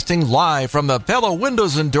broadcasting live from the Pella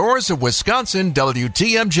Windows and Doors of Wisconsin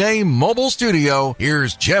WTMJ Mobile Studio,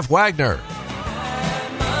 here's Jeff Wagner.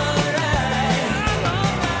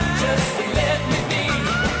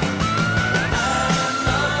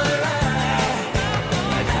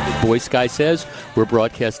 voice guy says. We're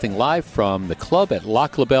broadcasting live from the club at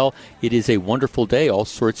Lac La Belle. It is a wonderful day. All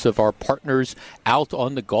sorts of our partners out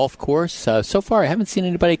on the golf course. So far, I haven't seen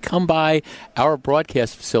anybody come by our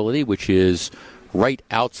broadcast facility, which is right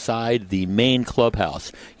outside the main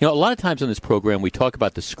clubhouse. You know, a lot of times on this program, we talk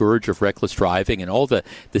about the scourge of reckless driving and all the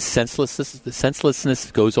senselessness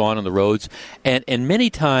that goes on the roads. And many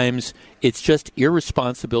times, it's just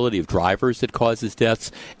irresponsibility of drivers that causes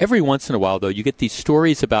deaths. Every once in a while, though, you get these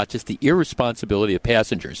stories about just the irresponsibility of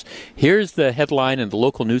passengers. Here's the headline in the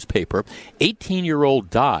local newspaper. 18-year-old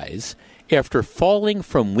dies after falling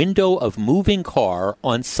from window of moving car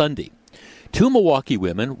on Sunday. 2 Milwaukee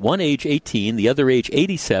women, one age 18, the other age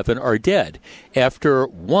 87, are dead after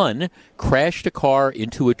one crashed a car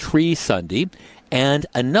into a tree Sunday and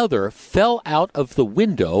another fell out of the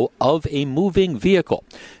window of a moving vehicle.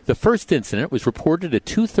 The first incident was reported at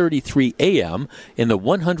 2:33 a.m. in the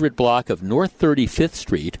 100 block of North 35th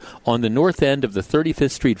Street on the north end of the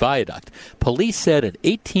 35th Street Viaduct. Police said an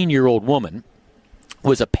 18-year-old woman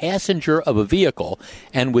was a passenger of a vehicle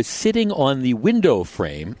and was sitting on the window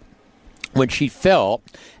frame when she fell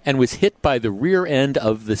and was hit by the rear end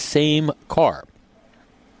of the same car.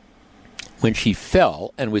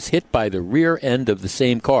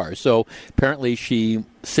 So apparently she,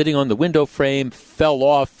 sitting on the window frame, fell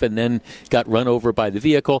off and then got run over by the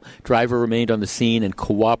vehicle. Driver remained on the scene and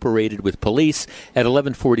cooperated with police. At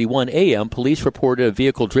 11:41 a.m., police reported a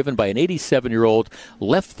vehicle driven by an 87-year-old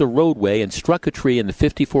left the roadway and struck a tree in the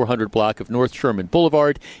 5400 block of North Sherman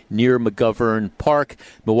Boulevard near McGovern Park.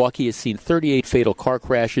 Milwaukee has seen 38 fatal car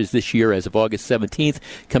crashes this year as of August 17th,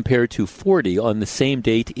 compared to 40 on the same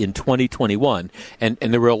date in 2021. And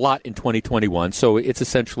there were a lot in 2021, so it's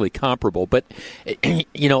essentially comparable. But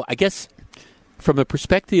you know, I guess from the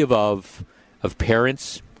perspective of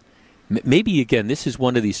parents, maybe, again, this is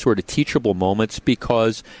one of these sort of teachable moments,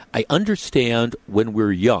 because I understand when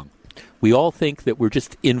we're young, we all think that we're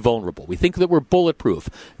just invulnerable. We think that we're bulletproof.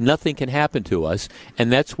 Nothing can happen to us,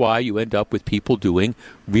 and that's why you end up with people doing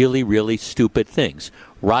really, really stupid things.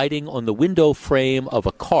 Riding on the window frame of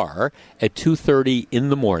a car at 2:30 in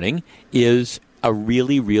the morning is a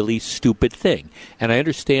really, really stupid thing. And I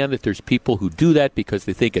understand that there's people who do that because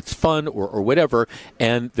they think it's fun or whatever,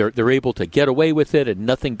 and they're able to get away with it and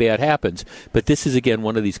nothing bad happens. But this is, again,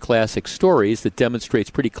 one of these classic stories that demonstrates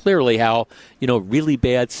pretty clearly how, you know, really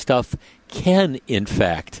bad stuff can, in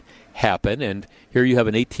fact, happen. And here you have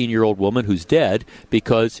an 18-year-old woman who's dead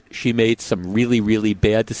because she made some really, really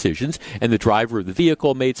bad decisions, and the driver of the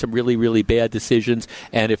vehicle made some really, really bad decisions,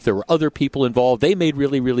 and if there were other people involved, they made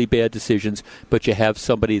really, really bad decisions, but you have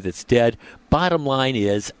somebody that's dead. Bottom line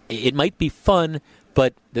is, it might be fun,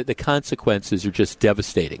 but the consequences are just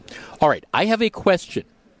devastating. All right, I have a question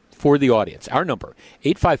for the audience. Our number,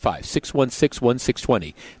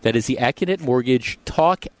 855-616-1620. That is the Accunet Mortgage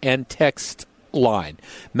talk and text line.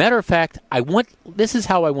 Matter of fact, this is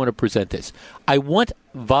how I want to present this. I want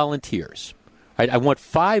volunteers. Right? I want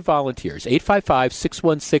 5 volunteers.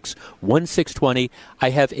 855-616-1620.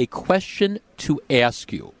 I have a question to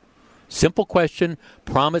ask you. Simple question.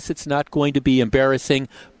 Promise it's not going to be embarrassing,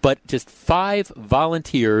 but just 5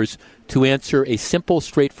 volunteers to answer a simple,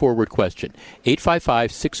 straightforward question.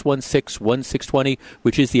 855-616-1620,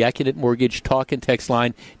 which is the Accunet Mortgage talk and text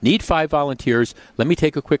line. Need 5 volunteers. Let me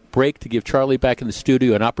take a quick break to give Charlie back in the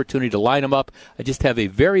studio an opportunity to line them up. I just have a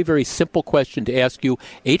very, very simple question to ask you.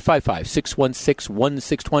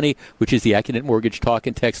 855-616-1620, which is the Accunet Mortgage talk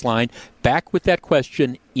and text line. Back with that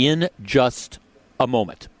question in just a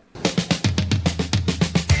moment.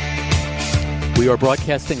 We are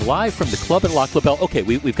broadcasting live from the club at Lac La Belle. Okay,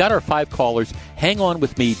 we've got our 5 callers. Hang on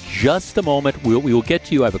with me just a moment. We will get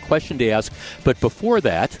to you. I have a question to ask. But before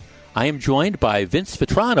that, I am joined by Vince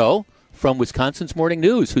Vitrano from Wisconsin's Morning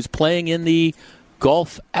News, who's playing in the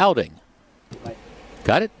golf outing.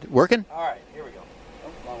 Got it? Working? All right, here we go.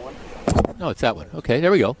 No, it's that one. Okay,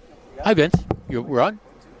 there we go. Hi, Vince. We're on?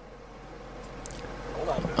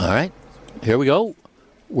 All right, here we go.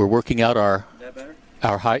 We're working out our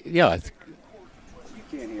high. Yeah.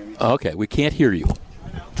 Okay, we can't hear you.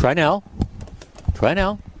 Try now.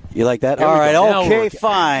 You like that? There all right, go. okay,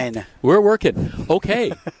 fine. We're working.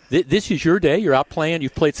 Okay, this is your day. You're out playing.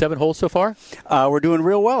 You've played 7 holes so far? We're doing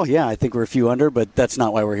real well, yeah. I think we're a few under, but that's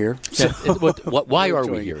not why we're here. So. Why are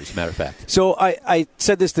we here, as a matter of fact? So I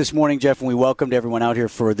said this morning, Jeff, and we welcomed everyone out here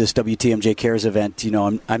for this WTMJ Cares event. You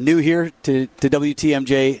know, I'm new here to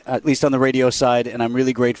WTMJ, at least on the radio side, and I'm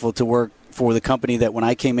really grateful to work for the company that when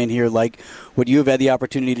I came in here, like what you have had the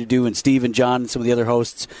opportunity to do, and Steve and John and some of the other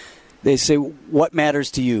hosts, they say, what matters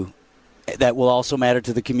to you? that will also matter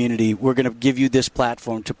to the community, we're going to give you this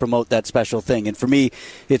platform to promote that special thing. And for me,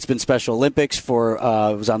 it's been Special Olympics.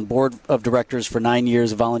 I was on the board of directors for 9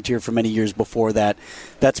 years, a volunteer for many years before that.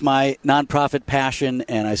 That's my nonprofit passion,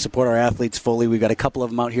 and I support our athletes fully. We've got a couple of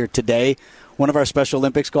them out here today. One of our Special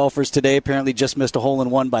Olympics golfers today apparently just missed a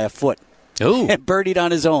hole-in-one by a foot. Oh, and birdied on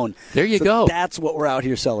his own. There you go. That's what we're out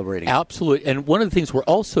here celebrating. Absolutely. And one of the things we're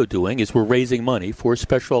also doing is we're raising money for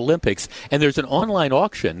Special Olympics. And there's an online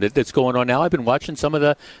auction that's going on now. I've been watching some of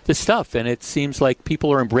the stuff, and it seems like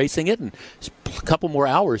people are embracing it, and a couple more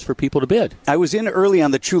hours for people to bid. I was in early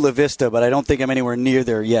on the Chula Vista, but I don't think I'm anywhere near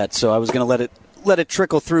there yet. So I was going to let it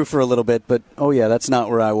trickle through for a little bit. But, that's not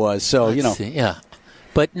where I was. So, Let's see, yeah.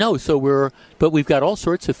 But no, but we've got all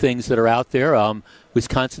sorts of things that are out there.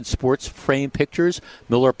 Wisconsin Sports Frame Pictures,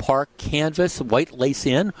 Miller Park Canvas, White Lace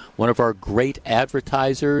Inn, one of our great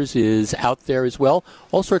advertisers, is out there as well.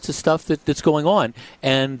 All sorts of stuff that's going on.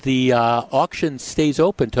 And the auction stays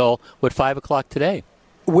open till, 5 o'clock today.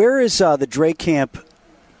 Where is the Drake Camp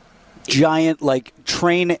giant,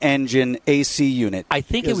 train engine AC unit? I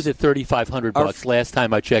think it was at $3,500 last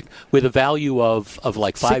time I checked, with a value of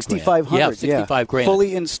like $6,500. Yeah, $65,000.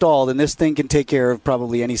 Fully installed, and this thing can take care of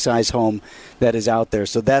probably any size home that is out there.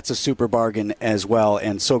 So that's a super bargain as well,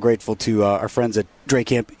 and so grateful to our friends at Drake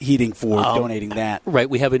Camp Heating for donating that. Right.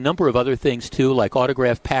 We have a number of other things, too, like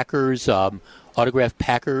autographed Packers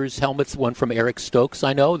helmets, one from Eric Stokes,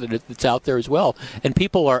 I know, that it's out there as well. And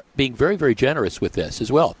people are being very, very generous with this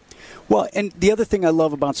as well. Well, and the other thing I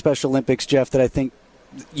love about Special Olympics, Jeff, that I think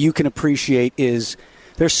you can appreciate is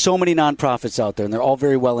there's so many nonprofits out there, and they're all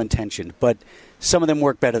very well-intentioned, but some of them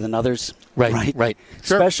work better than others. Right.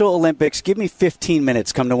 Sure. Special Olympics, give me 15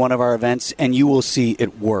 minutes, come to one of our events, and you will see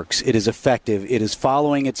it works. It is effective. It is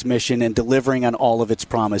following its mission and delivering on all of its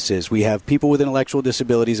promises. We have people with intellectual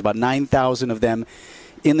disabilities, about 9,000 of them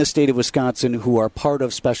in the state of Wisconsin, who are part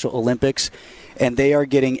of Special Olympics, and they are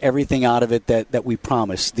getting everything out of it that we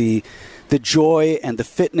promised. The joy and the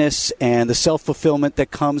fitness and the self-fulfillment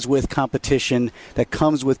that comes with competition, that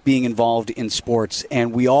comes with being involved in sports.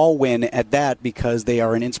 And we all win at that because they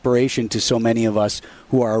are an inspiration to so many of us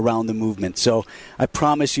who are around the movement. So I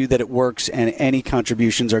promise you that it works, and any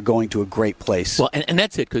contributions are going to a great place. Well, and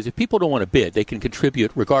that's it, because if people don't want to bid, they can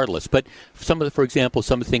contribute regardless. But for example,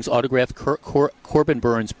 some of the things, autographed Corbin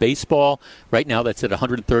Burns baseball, right now that's at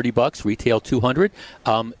 $130, retail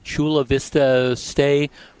 $200. Chula Vista stay,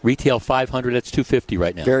 retail $500. That's $250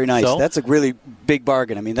 right now. Very nice. So, that's a really big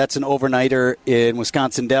bargain. I mean, that's an overnighter in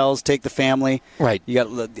Wisconsin Dells. Take the family. Right. You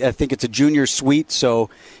got. I think it's a junior suite,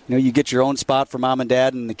 so you get your own spot for mom and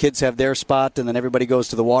dad, and the kids have their spot, and then everybody goes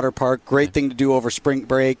to the water park. Great thing to do over spring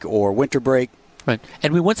break or winter break. Right.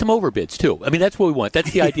 And we want some overbids, too. I mean, that's what we want.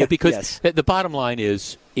 That's the idea, because yes. The bottom line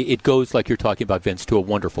is it goes, like you're talking about, Vince, to a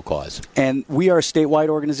wonderful cause. And we are a statewide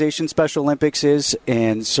organization, Special Olympics is,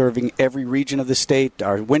 and serving every region of the state.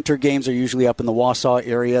 Our winter games are usually up in the Wausau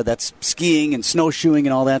area. That's skiing and snowshoeing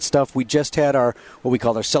and all that stuff. We just had what we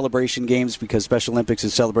call our celebration games, because Special Olympics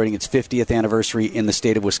is celebrating its 50th anniversary in the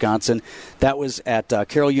state of Wisconsin. That was at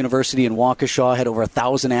Carroll University in Waukesha. Had over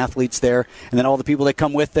 1,000 athletes there. And then all the people that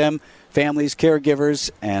come with them, families, caregivers,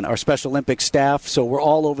 and our Special Olympics staff. So we're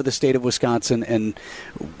all over the state of Wisconsin, and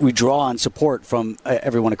we draw on support from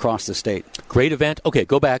everyone across the state. Great event. Okay,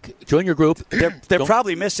 go back, join your group. They're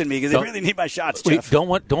probably missing me because they really need my shots, Jeff. Don't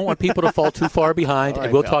want people to fall too far behind, right,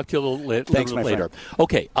 and we'll pal. talk to you a little later. Friend.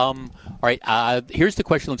 Okay. All right. Here's the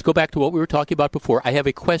question. Let's go back to what we were talking about before. I have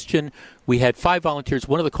a question. We had 5 volunteers.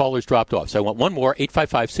 One of the callers dropped off, so I want one more.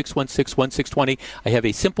 855-616-1620. I have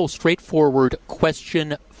a simple, straightforward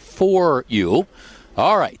question for you.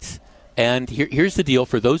 All right. And here's the deal.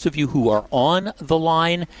 For those of you who are on the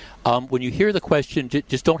line, when you hear the question,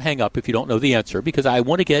 just don't hang up if you don't know the answer, because I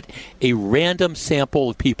want to get a random sample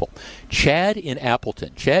of people. Chad in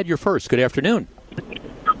Appleton. Chad, you're first. Good afternoon.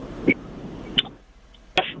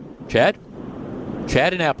 Chad?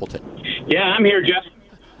 Chad in Appleton. Yeah, I'm here, Jeff.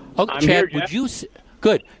 Oh, I'm Chad, here, Jeff.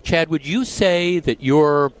 Good. Chad, would you say that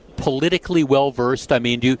you're politically well-versed? I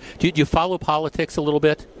mean, do you follow politics a little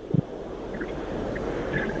bit?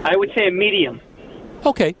 I would say a medium.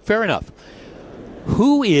 Okay, fair enough.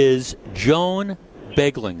 Who is Joan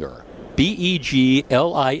Beglinger?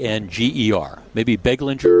 Beglinger. Maybe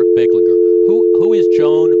Beglinger. Who is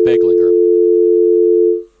Joan Beglinger?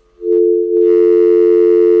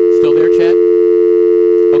 Still there, Chad?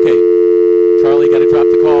 Okay. Charlie, got to drop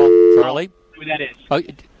the call. Charlie? Who that is. Oh,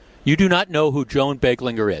 you do not know who Joan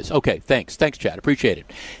Beglinger is. Okay, thanks. Thanks, Chad. Appreciate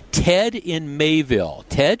it. Ted in Mayville.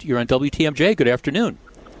 Ted, you're on WTMJ. Good afternoon.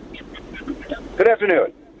 Good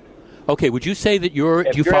afternoon. Okay, would you say that do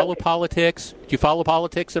you follow politics? Do you follow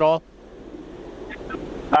politics at all?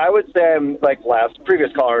 I would say I'm like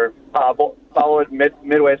previous caller, follow it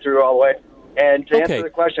midway through all the way. And to answer the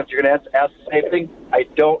question, if you're going to ask the same thing, I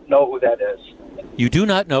don't know who that is. You do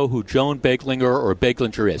not know who Joan Beglinger or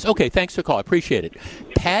Beglinger is. Okay, thanks for the call. I appreciate it.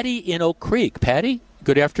 Patty in Oak Creek. Patty,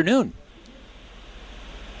 good afternoon.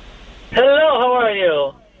 Hello, how are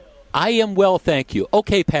you? I am well, thank you.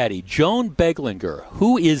 Okay, Patty, Joan Beglinger,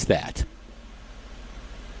 who is that?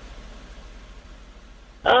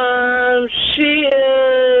 She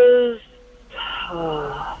is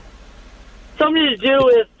something to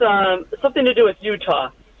do with Utah.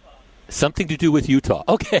 Something to do with Utah.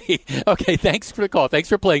 Okay. Okay, thanks for the call. Thanks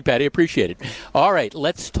for playing, Patty. Appreciate it. All right,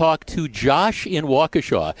 let's talk to Josh in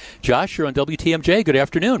Waukesha. Josh, you're on WTMJ. Good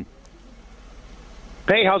afternoon.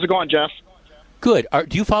 Hey, how's it going, Jeff? Good.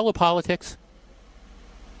 Do you follow politics?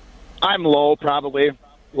 I'm probably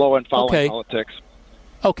low in following politics.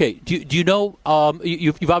 Okay. Do you know?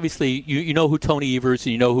 You've obviously you know who Tony Evers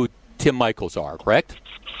and you know who Tim Michels are, correct?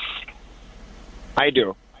 I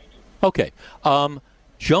do. Okay.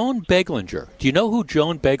 Joan Beglinger. Do you know who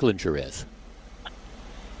Joan Beglinger is?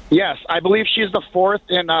 Yes, I believe she's the fourth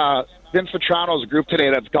in Vince Vitrano's group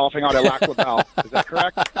today that's golfing out at Lac La Belle. Is that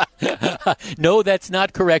correct? No, that's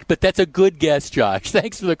not correct, but that's a good guess, Josh.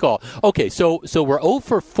 Thanks for the call. Okay, so we're 0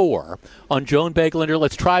 for 4 on Joan Beglinger.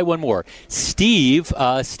 Let's try one more. Steve,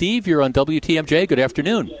 you're on WTMJ. Good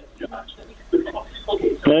afternoon.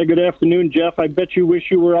 Hey, good afternoon, Jeff. I bet you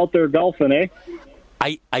wish you were out there golfing, eh?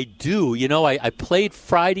 I do. You know, I played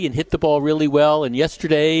Friday and hit the ball really well, and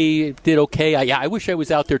yesterday did okay. I wish I was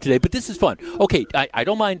out there today, but this is fun. Okay, I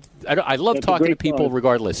don't mind. I love That's talking to people fun.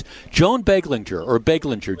 regardless. Joan Beglinger or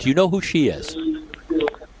Beglinger, do you know who she is?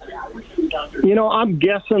 You know, I'm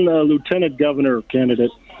guessing the lieutenant governor candidate.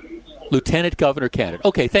 Lieutenant governor candidate.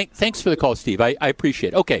 Okay, thanks for the call, Steve. I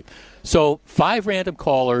appreciate it. Okay, so 5 random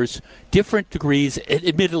callers, different degrees,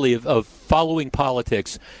 admittedly, of following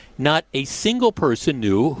politics. Not a single person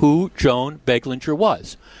knew who Joan Beglinger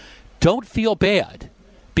was. Don't feel bad,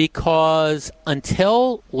 because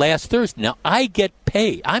until last Thursday, now I get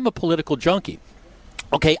paid. I'm a political junkie.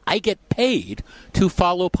 Okay, I get paid to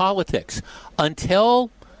follow politics.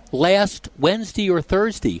 Until last Wednesday or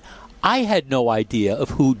Thursday, I had no idea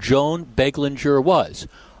of who Joan Beglinger was.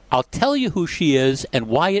 I'll tell you who she is and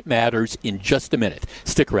why it matters in just a minute.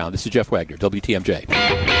 Stick around. This is Jeff Wagner, WTMJ.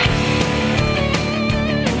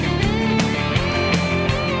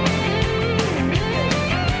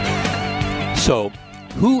 So,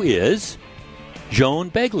 who is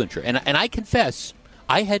Joan Beglinger? And I confess,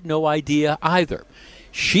 I had no idea either.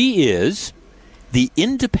 She is the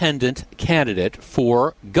independent candidate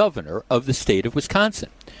for governor of the state of Wisconsin.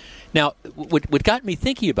 Now, what got me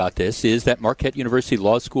thinking about this is that Marquette University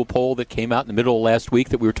Law School poll that came out in the middle of last week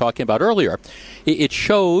that we were talking about earlier. It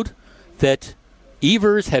showed that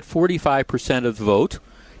Evers had 45% of the vote,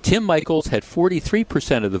 Tim Michels had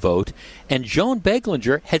 43% of the vote, and Joan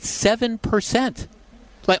Beglinger had 7%.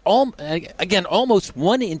 Again, almost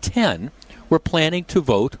 1 in 10 were planning to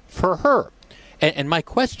vote for her. And my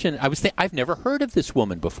question, I've never heard of this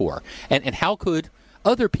woman before, and how could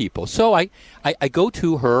other people? So I go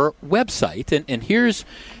to her website, and here's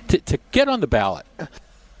to get on the ballot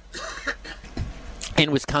in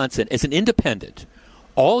Wisconsin as an independent.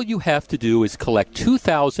 All you have to do is collect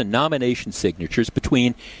 2,000 nomination signatures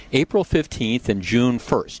between April 15th and June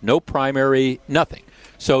 1st. No primary, nothing.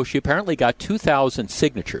 So she apparently got 2,000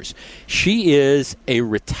 signatures. She is a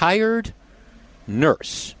retired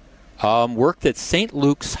nurse, worked at St.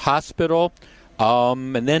 Luke's Hospital,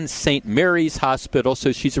 and then St. Mary's Hospital.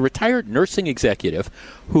 So she's a retired nursing executive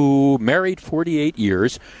who married 48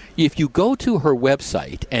 years. If you go to her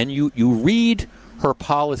website and you read her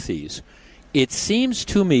policies, it seems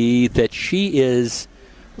to me that she is,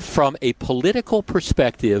 from a political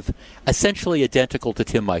perspective, essentially identical to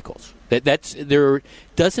Tim Michels. There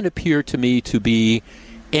doesn't appear to me to be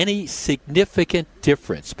any significant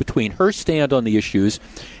difference between her stand on the issues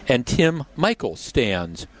and Tim Michels'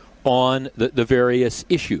 stands on the various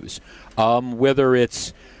issues. Whether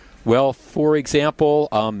it's, well, for example,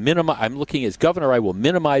 I'm looking as governor, I will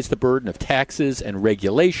minimize the burden of taxes and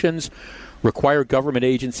regulations, require government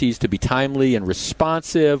agencies to be timely and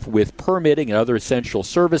responsive with permitting and other essential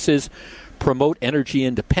services, promote energy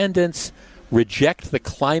independence, reject the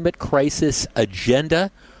climate crisis agenda,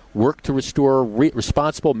 work to restore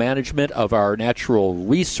responsible management of our natural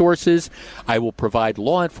resources. I will provide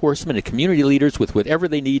law enforcement and community leaders with whatever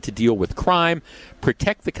they need to deal with crime,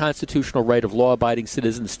 protect the constitutional right of law-abiding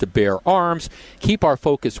citizens to bear arms, keep our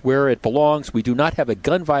focus where it belongs. We do not have a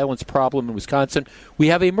gun violence problem in Wisconsin. We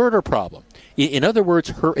have a murder problem. In other words,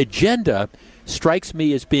 her agenda strikes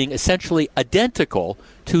me as being essentially identical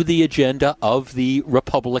to the agenda of the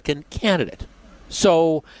Republican candidate.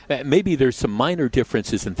 So maybe there's some minor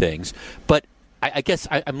differences in things, but I guess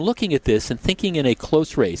I'm looking at this and thinking in a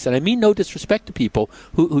close race, and I mean no disrespect to people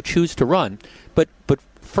who choose to run, but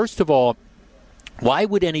first of all, why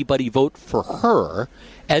would anybody vote for her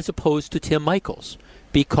as opposed to Tim Michels?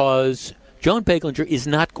 Because Joan Beglinger is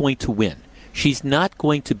not going to win. She's not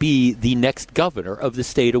going to be the next governor of the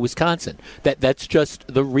state of Wisconsin. That's just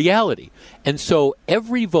the reality. And so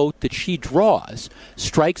every vote that she draws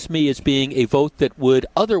strikes me as being a vote that would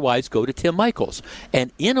otherwise go to Tim Michels.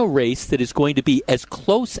 And in a race that is going to be as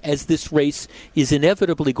close as this race is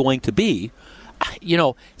inevitably going to be,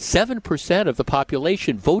 7% of the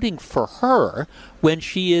population voting for her when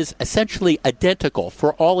she is essentially identical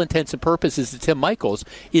for all intents and purposes to Tim Michels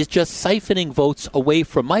is just siphoning votes away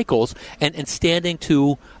from Michels and standing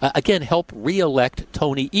to, again, help reelect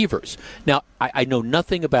Tony Evers. Now, I know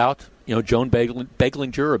nothing about Joan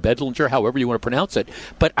Beglinger or Bedlinger, however you want to pronounce it,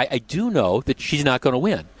 but I do know that she's not going to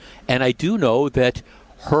win. And I do know that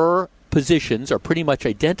her positions are pretty much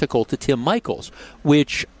identical to Tim Michels,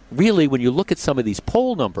 which really, when you look at some of these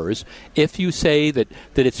poll numbers, if you say that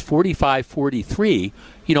it's 45-43,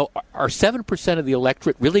 are 7% of the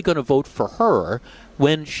electorate really going to vote for her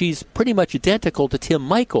when she's pretty much identical to Tim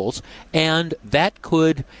Michels, and that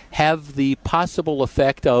could have the possible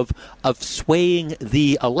effect of swaying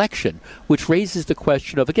the election, which raises the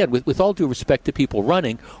question of, again, with all due respect to people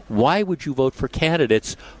running, why would you vote for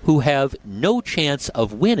candidates who have no chance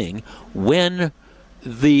of winning when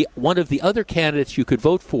one of the other candidates you could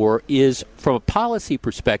vote for is, from a policy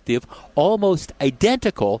perspective, almost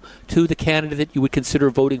identical to the candidate that you would consider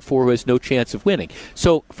voting for who has no chance of winning.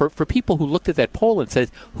 So for people who looked at that poll and said,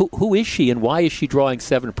 who is she and why is she drawing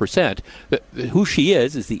 7%? Who she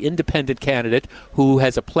is the independent candidate who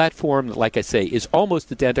has a platform that, like I say, is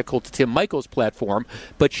almost identical to Tim Michels' platform,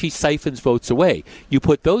 but she siphons votes away. You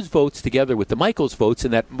put those votes together with the Michels votes in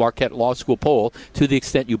that Marquette Law School poll, to the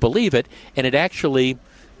extent you believe it, and it actually,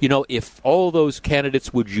 if all those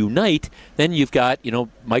candidates would unite, then you've got,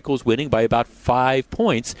 Michels winning by about 5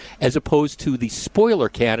 points as opposed to the spoiler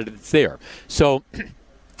candidates there. So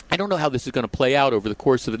I don't know how this is going to play out over the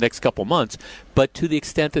course of the next couple months, but to the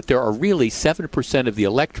extent that there are really 7% of the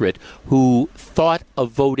electorate who thought of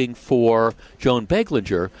voting for Joan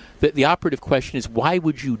Beglinger, the operative question is, why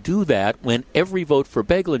would you do that when every vote for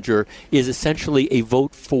Beglinger is essentially a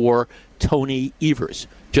vote for Tony Evers?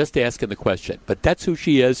 Just asking the question. But that's who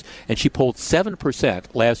she is, and she polled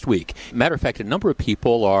 7% last week. Matter of fact, a number of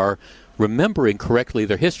people are remembering correctly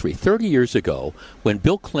their history. 30 years ago, when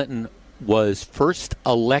Bill Clinton was first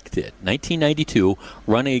elected, 1992,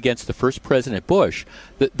 running against the first President Bush,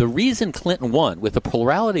 the reason Clinton won with the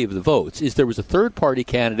plurality of the votes is there was a third-party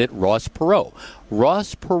candidate, Ross Perot.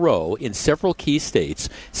 Ross Perot, in several key states,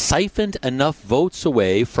 siphoned enough votes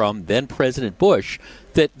away from then-President Bush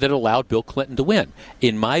that allowed Bill Clinton to win.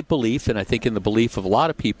 In my belief, and I think in the belief of a lot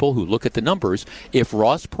of people who look at the numbers, if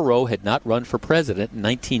Ross Perot had not run for president in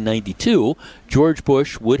 1992, George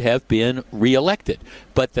Bush would have been reelected.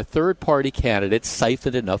 But the third-party candidate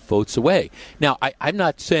siphoned enough votes away. Now, I'm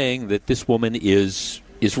not saying that this woman is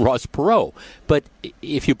Ross Perot, but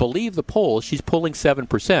if you believe the poll, she's pulling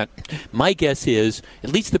 7%. My guess is,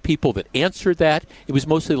 at least the people that answered that, it was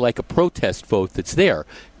mostly like a protest vote that's there.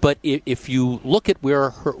 But if you look at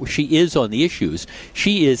where she is on the issues,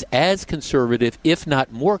 she is as conservative, if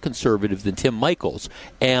not more conservative, than Tim Michels.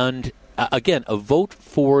 And again, a vote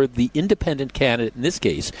for the independent candidate in this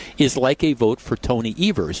case is like a vote for Tony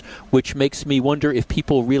Evers, which makes me wonder if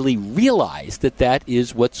people really realize that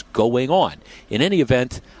is what's going on. In any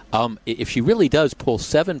event, if she really does pull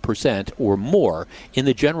 7% or more in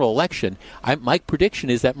the general election, my prediction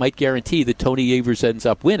is that might guarantee that Tony Evers ends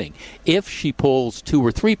up winning. If she pulls 2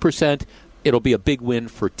 or 3%, it'll be a big win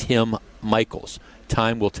for Tim Michels.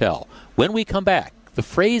 Time will tell. When we come back, the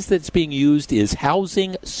phrase that's being used is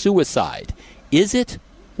housing suicide. Is it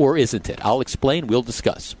or isn't it? I'll explain. We'll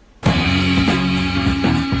discuss.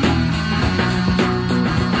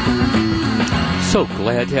 So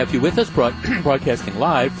glad to have you with us, broadcasting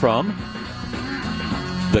live from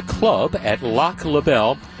the club at Lac La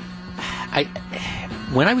Belle.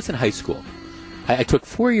 When I was in high school, I took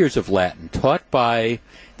 4 years of Latin taught by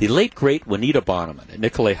the late, great Juanita Bonneman at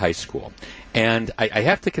Nicolet High School. And I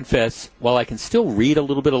have to confess, while I can still read a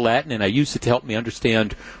little bit of Latin, and I use it to help me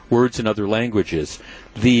understand words in other languages,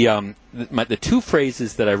 the two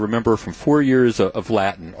phrases that I remember from 4 years of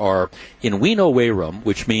Latin are in vino verum,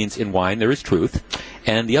 which means in wine there is truth,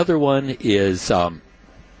 and the other one is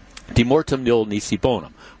de mortem nil nisi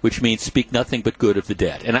bonum, which means speak nothing but good of the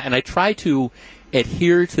dead. And I try to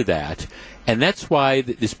adhere to that. And that's why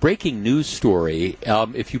this breaking news story,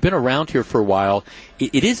 if you've been around here for a while,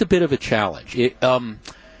 it is a bit of a challenge. Rembert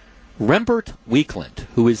Weekland,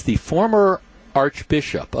 who is the former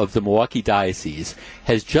Archbishop of the Milwaukee Diocese,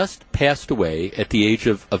 has just passed away at the age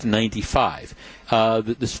of 95.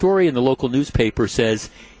 The story in the local newspaper says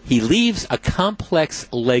he leaves a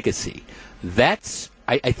complex legacy.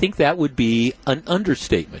 I think that would be an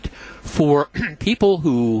understatement. For people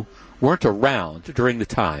who weren't around during the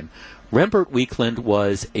time, Rembert Weekland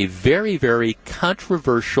was a very, very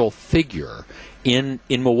controversial figure in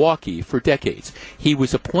Milwaukee for decades. He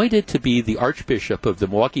was appointed to be the Archbishop of the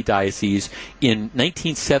Milwaukee Diocese in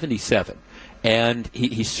 1977, and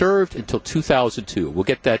he served until 2002. We'll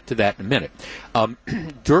get to that in a minute.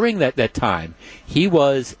 During that time, he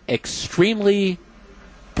was extremely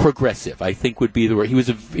progressive, I think would be the word. He was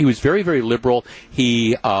very, very liberal.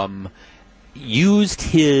 He used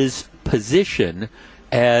his position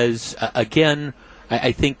as, again,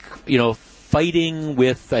 I think, fighting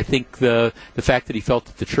with, I think, the fact that he felt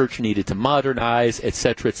that the church needed to modernize, et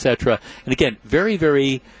cetera, and again, very,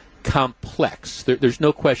 very complex. There's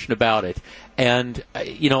no question about it. And,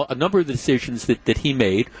 a number of the decisions that he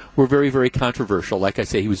made were very, very controversial. Like I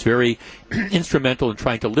say, he was very instrumental in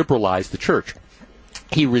trying to liberalize the church.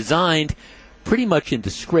 He resigned pretty much in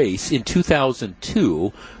disgrace in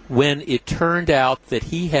 2002 when it turned out that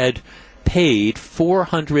he had paid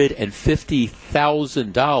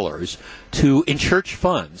 $450,000 in church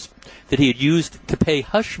funds that he had used to pay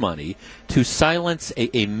hush money to silence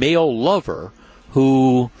a male lover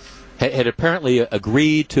who had apparently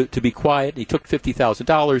agreed to be quiet. He took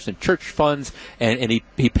 $50,000 in church funds, and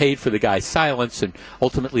he paid for the guy's silence, and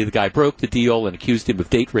ultimately the guy broke the deal and accused him of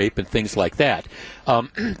date rape and things like that.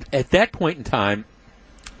 At that point in time,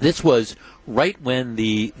 this was right when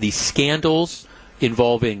the scandals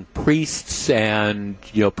involving priests and,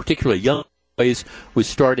 particularly young boys was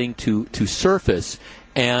starting to surface.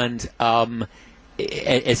 And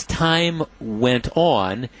as time went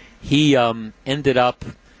on, he ended up,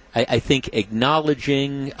 I think,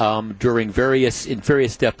 acknowledging during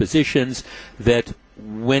various depositions that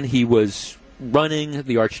when he was running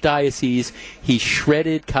the archdiocese, he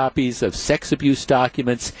shredded copies of sex abuse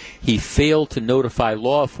documents, he failed to notify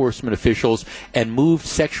law enforcement officials, and moved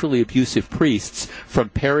sexually abusive priests from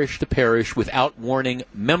parish to parish without warning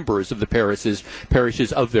members of the parishes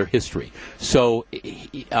of their history. So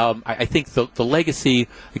I think the legacy,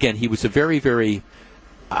 again, he was a very, very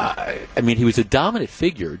he was a dominant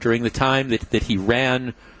figure during the time that he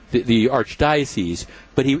ran the archdiocese,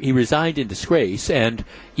 but he resigned in disgrace. And,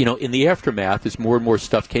 in the aftermath, as more and more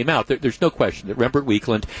stuff came out, there's no question that Rembert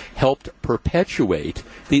Weekland helped perpetuate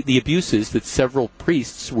the abuses that several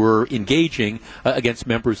priests were engaging against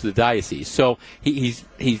members of the diocese. So he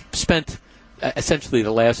spent essentially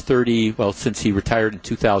the last since he retired in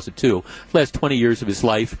 2002, the last 20 years of his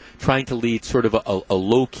life trying to lead sort of a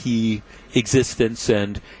low-key existence,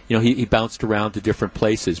 and he bounced around to different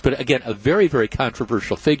places. But again, a very, very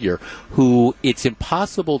controversial figure who it's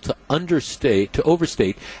impossible to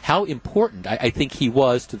overstate how important I think he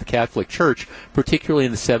was to the Catholic Church, particularly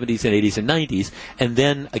in the 70s and 80s and 90s. And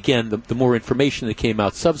then again, the more information that came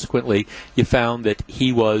out subsequently, you found that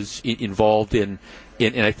he was involved in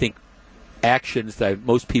I think actions that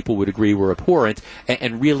most people would agree were abhorrent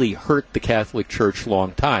and really hurt the Catholic Church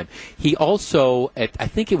long time. He also, I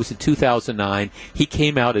think it was in 2009, he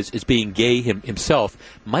came out as being gay himself.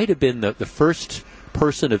 Might have been the first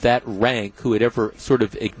person of that rank who had ever sort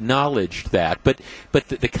of acknowledged that. But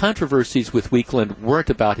the controversies with Weekland weren't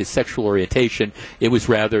about his sexual orientation. It was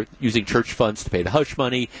rather using church funds to pay the hush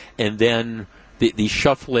money, and then the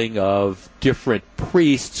shuffling of different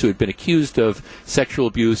priests who had been accused of sexual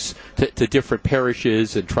abuse to different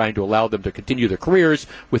parishes and trying to allow them to continue their careers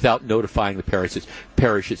without notifying the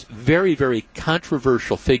parishes. Very, very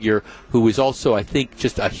controversial figure who was also, I think,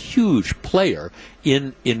 just a huge player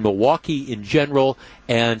in Milwaukee in general,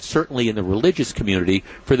 and certainly in the religious community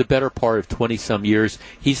for the better part of 20-some years.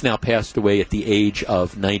 He's now passed away at the age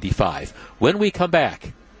of 95. When we come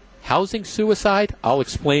back, housing suicide? I'll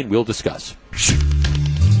explain. We'll discuss.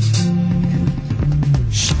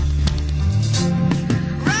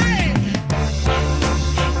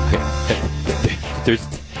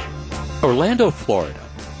 Orlando, Florida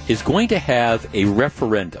is going to have a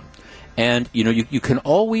referendum. And, you can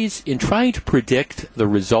always, in trying to predict the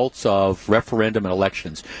results of referendum and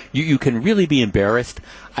elections, you can really be embarrassed.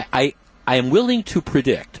 I am willing to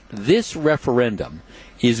predict this referendum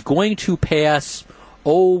is going to pass,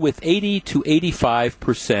 with 80 to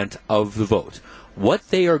 85% of the vote. What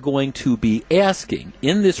they are going to be asking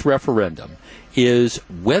in this referendum is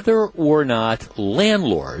whether or not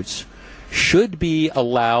landlords should be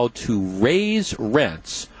allowed to raise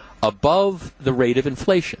rents above the rate of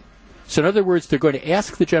inflation. So in other words, they're going to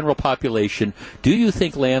ask the general population, do you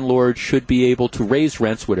think landlords should be able to raise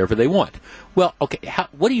rents whatever they want? Well, okay,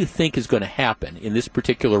 what do you think is going to happen in this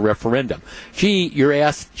particular referendum? You're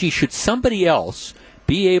asked, should somebody else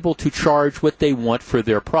be able to charge what they want for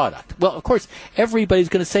their product? Well, of course, everybody's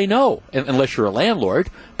going to say no, unless you're a landlord.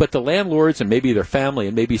 But the landlords and maybe their family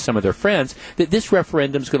and maybe some of their friends, that this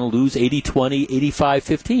referendum is going to lose 80-20,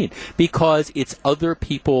 85-15, because it's other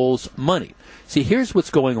people's money. See, here's what's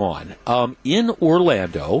going on. In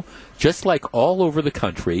Orlando, just like all over the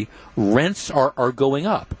country, rents are going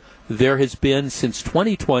up. There has been, since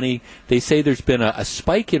 2020, they say there's been a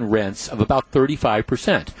spike in rents of about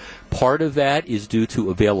 35%. Part of that is due to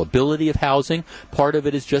availability of housing. Part of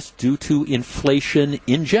it is just due to inflation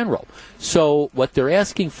in general. So what they're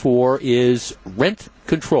asking for is rent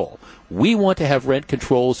control. We want to have rent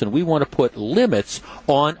controls, and we want to put limits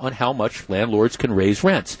on how much landlords can raise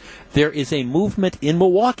rents. There is a movement in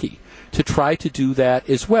Milwaukee to try to do that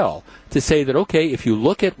as well, to say that, okay, if you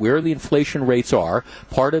look at where the inflation rates are,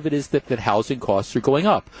 part of it is that housing costs are going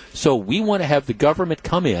up. So we want to have the government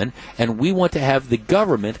come in, and we want to have the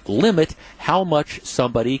government limit how much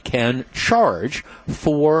somebody can charge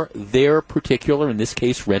for their particular, in this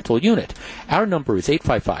case, rental unit. Our number is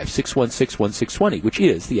 855-616-1620, which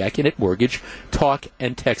is the Acunet Mortgage talk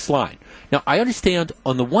and text line. Now, I understand,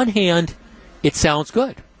 on the one hand, it sounds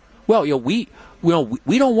good. Well, we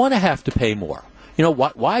don't want to have to pay more.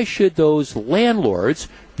 Why should those landlords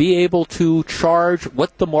be able to charge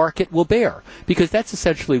what the market will bear? Because that's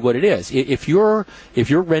essentially what it is. If you're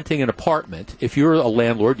renting an apartment, if you're a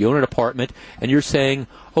landlord, you own an apartment, and you're saying,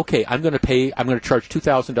 okay, I'm going to charge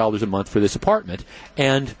 $2,000 a month for this apartment,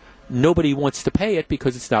 and nobody wants to pay it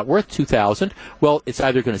because it's not worth $2,000. Well, it's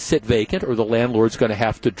either going to sit vacant, or the landlord's going to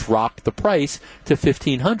have to drop the price to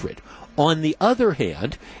 $1,500. On the other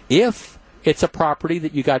hand, if it's a property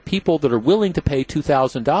that you got people that are willing to pay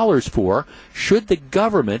 $2,000 for, should the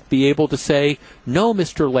government be able to say, no,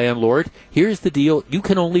 Mr. Landlord, here's the deal, you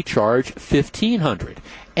can only charge $1,500.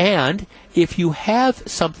 And if you have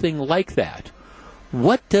something like that,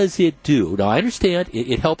 what does it do? Now, I understand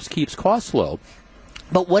it helps keeps costs low,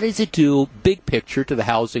 but what does it do, big picture, to the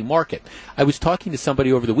housing market? I was talking to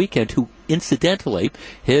somebody over the weekend who, incidentally,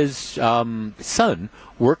 his son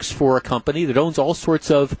works for a company that owns all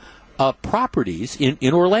sorts of properties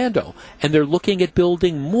in Orlando, and they're looking at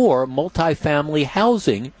building more multifamily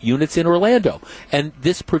housing units in Orlando. And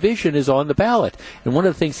this provision is on the ballot. And one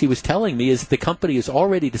of the things he was telling me is the company has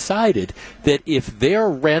already decided that if their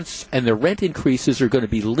rents and their rent increases are going to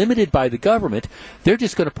be limited by the government, they're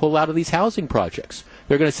just going to pull out of these housing projects.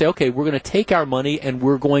 They're going to say, okay, we're going to take our money and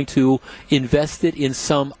we're going to invest it in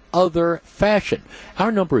some other fashion.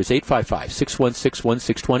 Our number is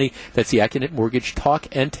 855-616-1620. That's the Acunet Mortgage talk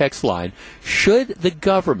and text line. Should the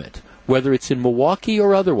government, whether it's in Milwaukee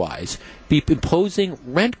or otherwise, be imposing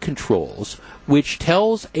rent controls which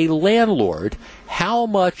tells a landlord how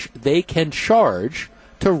much they can charge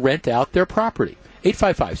to rent out their property?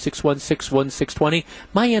 855-616-1620.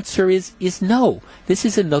 My answer is no. This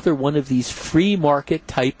is another one of these free market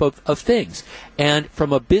type of things. And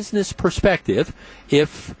from a business perspective,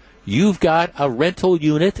 if you've got a rental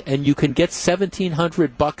unit and you can get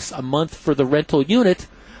 $1,700 a month for the rental unit,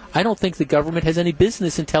 I don't think the government has any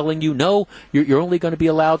business in telling you, no, you're only going to be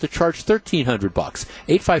allowed to charge $1,300.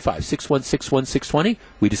 855-616-1620.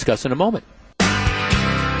 We discuss in a moment.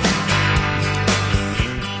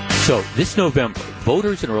 So this November,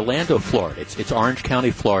 voters in Orlando, Florida, it's Orange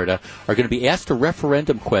County, Florida, are going to be asked a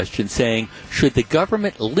referendum question saying, should the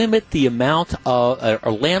government limit the amount a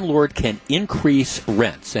landlord can increase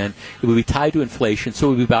rents? And it would be tied to inflation, so it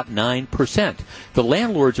would be about 9%. The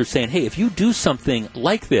landlords are saying, hey, if you do something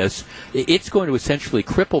like this, it's going to essentially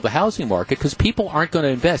cripple the housing market because people aren't going to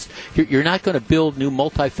invest. You're not going to build new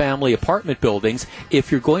multifamily apartment buildings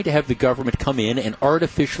if you're going to have the government come in and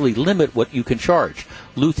artificially limit what you can charge.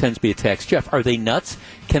 Lou sends me a text. Jeff, are they nuts?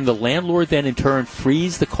 Can the landlord then in turn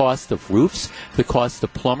freeze the cost of roofs, the cost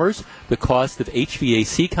of plumbers, the cost of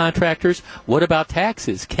HVAC contractors? What about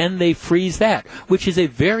taxes? Can they freeze that? Which is a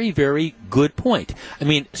very, very good point. I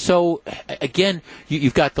mean, so again,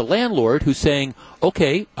 you've got the landlord who's saying,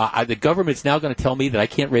 okay, the government's now going to tell me that I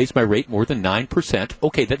can't raise my rate more than 9%.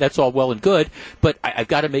 Okay, that's all well and good, but I've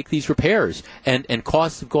got to make these repairs, and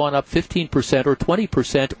costs have gone up 15% or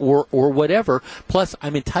 20% or whatever. Plus,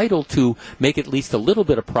 I'm entitled to make at least a little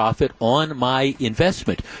bit of profit on my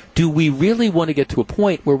investment. Do we really want to get to a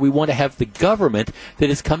point where we want to have the government that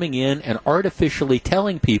is coming in and artificially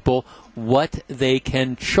telling people what they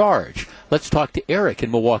can charge? Let's talk to Eric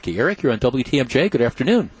in Milwaukee. Eric, you're on WTMJ. Good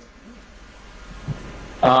afternoon.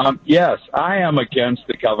 Yes, I am against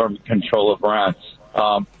the government control of rents.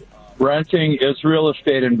 Renting is real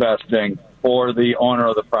estate investing for the owner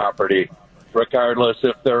of the property, regardless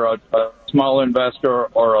if they're a small investor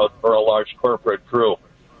or a large corporate group.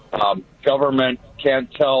 Government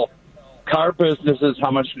can't tell car businesses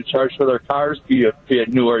how much to charge for their cars, be it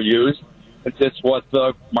new or used. It's what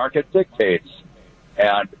the market dictates,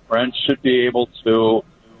 and rents should be able to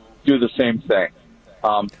do the same thing.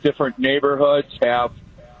 Different neighborhoods have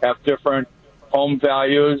different home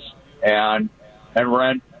values and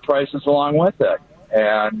rent prices along with it,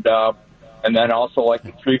 and then also, like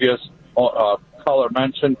the previous caller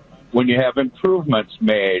mentioned, when you have improvements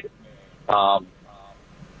made,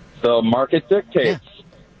 the market dictates. Yeah.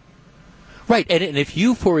 Right, and if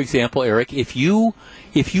you, for example, Eric, if you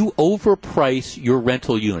overprice your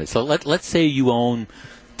rental units, so let's say you own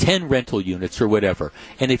 10 rental units or whatever,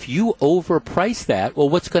 and if you overprice that, well,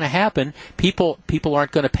 what's going to happen? People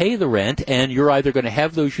aren't going to pay the rent, and you're either going to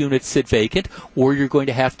have those units sit vacant, or you're going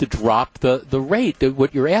to have to drop the rate,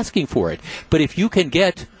 what you're asking for it. But if you can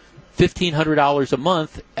get $1,500 a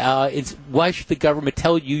month, why should the government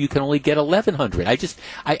tell you can only get $1,100?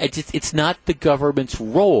 It's not the government's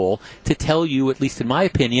role to tell you, at least in my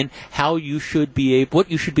opinion, what you should be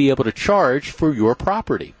able to charge for your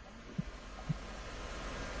property.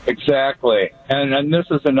 Exactly, and this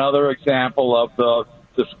is another example of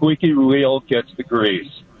the squeaky wheel gets the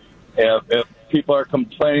grease. If people are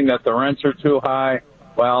complaining that the rents are too high,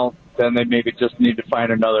 well, then they maybe just need to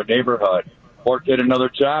find another neighborhood or get another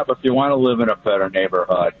job if you want to live in a better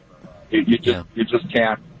neighborhood. You just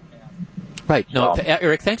can't. Right. No,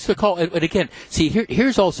 Eric, thanks for the call. And again, see,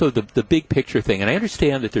 here's also the big picture thing. And I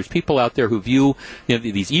understand that there's people out there who view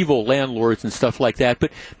these evil landlords and stuff like that.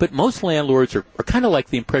 But most landlords are kind of like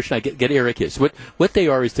the impression I get Eric is. What they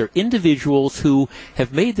are is they're individuals who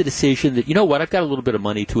have made the decision that, you know what, I've got a little bit of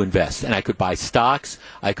money to invest. And I could buy stocks,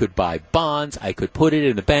 I could buy bonds, I could put it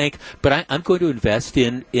in the bank. But I'm going to invest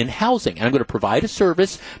in housing. And I'm going to provide a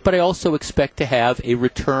service, but I also expect to have a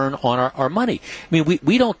return on our money. I mean,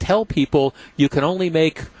 we don't tell people you can only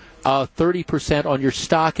make 30% on your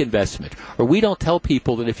stock investment, or we don't tell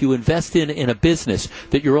people that if you invest in a business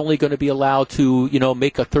that you're only going to be allowed to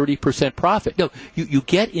make a 30% profit. No, you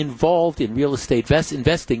get involved in real estate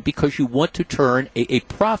investing because you want to turn a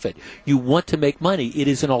profit. You want to make money. It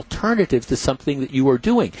is an alternative to something that you are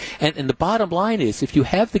doing. And the bottom line is, if you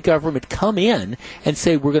have the government come in and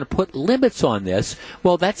say we're going to put limits on this,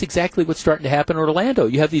 well, that's exactly what's starting to happen in Orlando.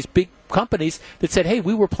 You have these big companies that said, hey,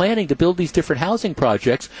 we were planning to build these different housing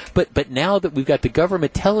projects, but now that we've got the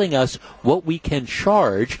government telling us what we can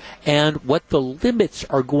charge and what the limits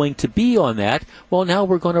are going to be on that, well, now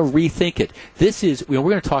we're going to rethink it. This is, we're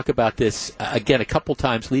going to talk about this again a couple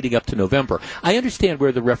times leading up to November. I understand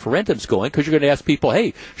where the referendum's going, because you're going to ask people,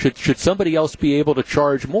 hey, should somebody else be able to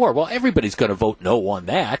charge more? Well, everybody's going to vote no on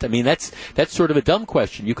that. I mean, that's sort of a dumb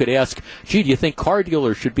question. You could ask, gee, do you think car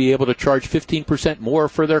dealers should be able to charge 15% more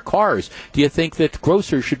for their cars? Do you think that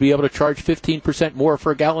grocers should be able to charge 15% more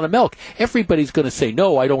for a gallon of milk? Everybody's going to say,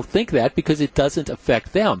 no, I don't think that, because it doesn't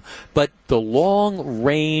affect them. But the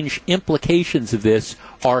long-range implications of this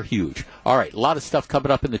are huge. All right, a lot of stuff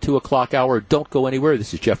coming up in the 2 o'clock hour. Don't go anywhere.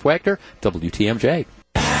 This is Jeff Wagner, WTMJ.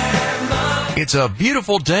 It's a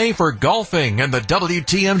beautiful day for golfing and the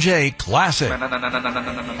WTMJ Classic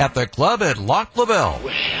at the club at Lac La Belle.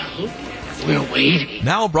 We're waiting.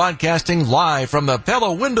 Now broadcasting live from the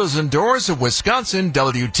Pella Windows and Doors of Wisconsin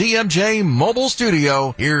WTMJ Mobile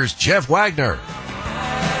Studio, here's Jeff Wagner.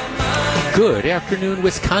 Good afternoon,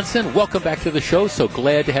 Wisconsin. Welcome back to the show. So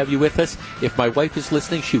glad to have you with us. If my wife is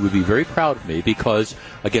listening, she would be very proud of me because,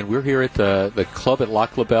 again, we're here at the club at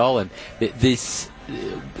Lac La Belle, and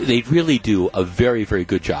they really do a very, very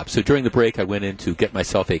good job. So during the break, I went in to get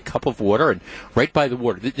myself a cup of water, and right by the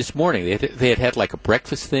water, this morning, they had like a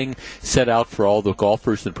breakfast thing set out for all the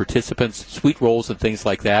golfers and participants, sweet rolls and things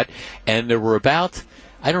like that, and there were about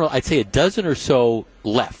I don't know, I'd say a dozen or so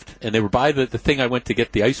left, and they were by the thing I went to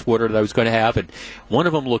get the ice water that I was going to have, and one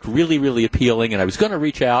of them looked really, really appealing, and I was going to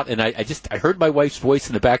reach out, and I heard my wife's voice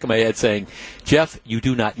in the back of my head saying, Jeff, you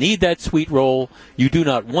do not need that sweet roll, you do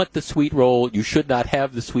not want the sweet roll, you should not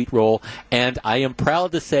have the sweet roll, and I am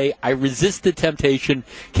proud to say I resisted temptation,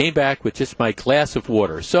 came back with just my glass of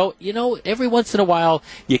water. So, every once in a while,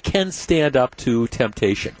 you can stand up to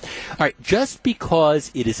temptation. All right, just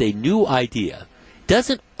because it is a new idea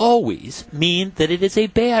doesn't always mean that it is a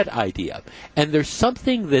bad idea. And there's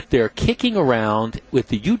something that they're kicking around with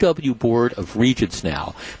the UW Board of Regents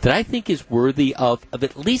now that I think is worthy of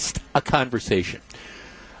at least a conversation.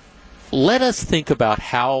 Let us think about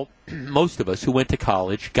how most of us who went to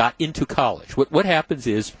college got into college. What happens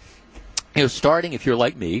is, starting, if you're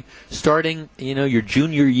like me, your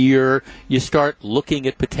junior year, you start looking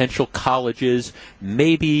at potential colleges.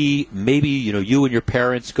 Maybe, you and your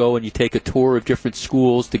parents go and you take a tour of different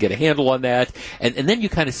schools to get a handle on that. And then you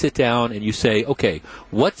kind of sit down and you say, okay,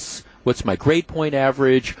 what's my grade point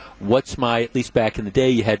average? What's my, at least back in the day,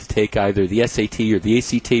 you had to take either the SAT or the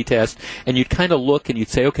ACT test, and you'd kind of look and you'd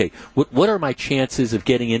say, okay, what are my chances of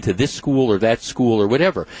getting into this school or that school or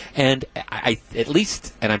whatever? And I at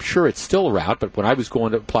least, and I'm sure it's still around, but when I was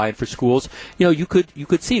going to applying for schools, you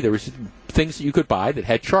could see there was things that you could buy that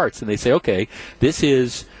had charts, and they say, okay, this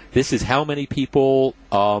is how many people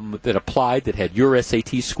that applied that had your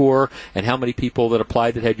SAT score and how many people that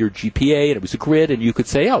applied that had your GPA, and it was a grid, and you could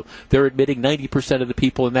say, oh, they're admitting 90% of the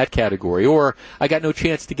people in that category, or I got no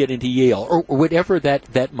chance to get into Yale, or whatever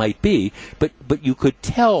that might be, but you could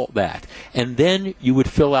tell that, and then you would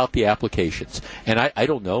fill out the applications. And I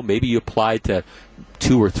don't know, maybe you applied to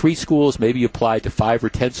 2 or 3 schools, maybe you applied to 5 or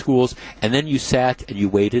 10 schools, and then you sat and you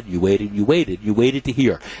waited to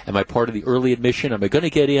hear, am I part of the early admission? Am I going to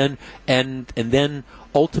get in? And then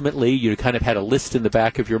ultimately you kind of had a list in the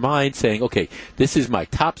back of your mind saying, okay, this is my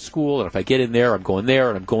top school, and if I get in there, I'm going there,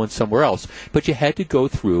 and I'm going somewhere else. But you had to go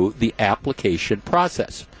through the application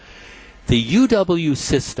process. The UW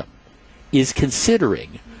system is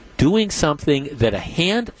considering doing something that a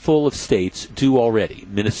handful of states do already.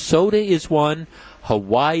 Minnesota is one.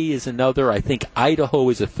 Hawaii is another. I think Idaho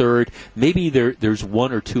is a third. Maybe there's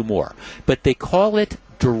 1 or 2 more. But they call it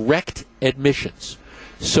direct admissions.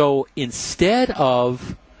 So instead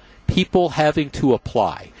of people having to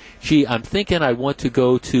apply, gee, I'm thinking I want to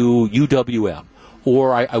go to UWM,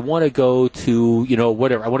 or I want to go to,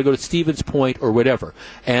 whatever. I want to go to Stevens Point or whatever.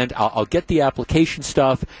 And I'll get the application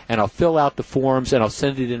stuff, and I'll fill out the forms, and I'll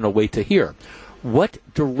send it in and wait to hear. What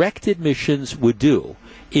direct admissions would do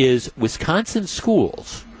is Wisconsin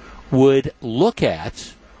schools would look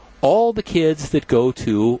at all the kids that go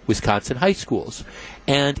to Wisconsin high schools.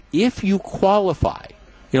 And if you qualify,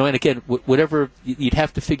 and again, whatever, you'd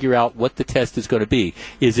have to figure out what the test is going to be.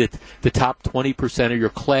 Is it the top 20% of your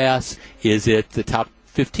class? Is it the top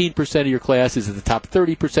 15% of your class? Is it the top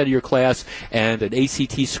 30% of your class? And an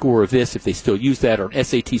ACT score of this, if they still use that, or an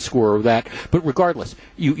SAT score of that. But regardless,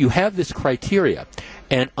 you have this criteria.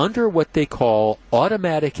 And under what they call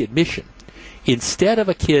automatic admission, instead of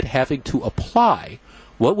a kid having to apply,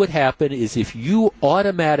 what would happen is if you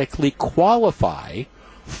automatically qualify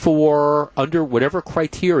for under whatever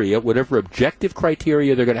criteria, whatever objective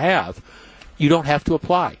criteria they're going to have, you don't have to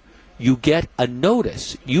apply. You get a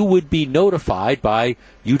notice. You would be notified by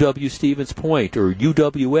UW Stevens Point or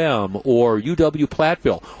UWM or UW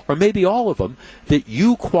Platteville, or maybe all of them, that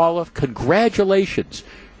you qualify. Congratulations.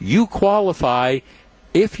 You qualify.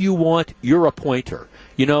 If you want, you're a Pointer.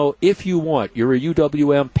 If you want, you're a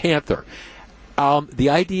UWM Panther. The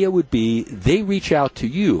idea would be they reach out to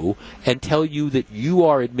you and tell you that you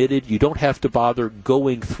are admitted. You don't have to bother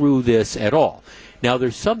going through this at all. Now,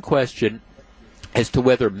 there's some question as to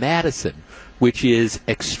whether Madison, which is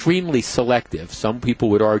extremely selective, some people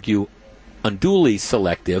would argue unduly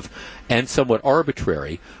selective and somewhat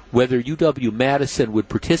arbitrary, whether UW-Madison would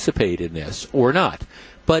participate in this or not.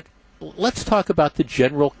 But let's talk about the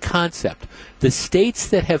general concept. The states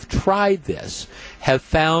that have tried this have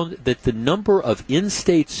found that the number of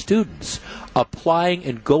in-state students applying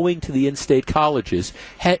and going to the in-state colleges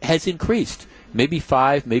has increased. Maybe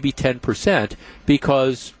 5, maybe 10%,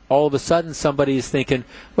 because all of a sudden somebody is thinking,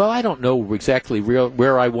 well, I don't know exactly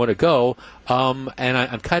where I want to go, and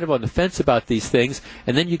I'm kind of on the fence about these things,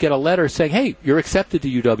 and then you get a letter saying, hey, you're accepted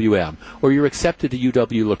to UWM, or you're accepted to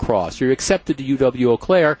UW La Crosse, or you're accepted to UW Eau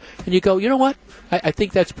Claire, and you go, you know what, I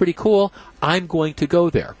think that's pretty cool, I'm going to go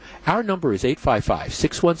there. Our number is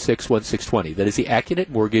 855-616-1620. That is the Accunet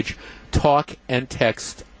Mortgage talk and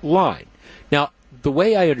text line. Now, the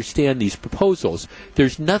way I understand these proposals,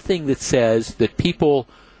 there's nothing that says that people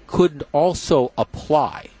couldn't also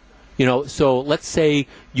apply. So let's say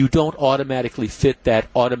you don't automatically fit that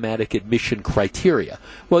automatic admission criteria.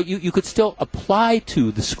 Well, you could still apply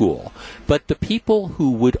to the school, but the people who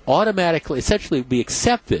would automatically, essentially be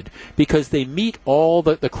accepted because they meet all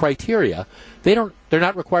the criteria, they're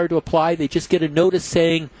not required to apply. They just get a notice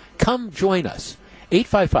saying, come join us.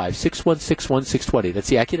 855-616-1620. That's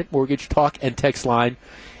the Accurate Mortgage talk and text line.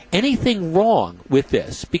 Anything wrong with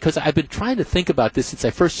this? Because I've been trying to think about this since I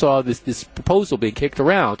first saw this proposal being kicked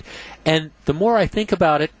around, and the more I think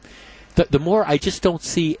about it, the more I just don't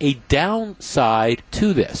see a downside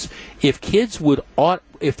to this. If kids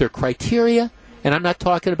if their criteria, and I'm not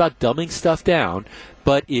talking about dumbing stuff down,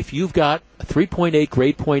 but if you've got a 3.8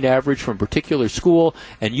 grade point average from a particular school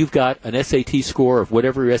and you've got an SAT score of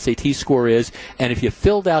whatever your SAT score is, and if you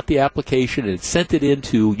filled out the application and sent it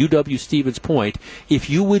into UW-Stevens Point, if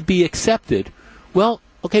you would be accepted, well,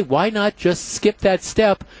 okay, why not just skip that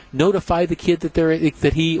step, notify the kid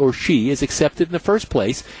that he or she is accepted in the first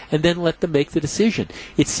place, and then let them make the decision?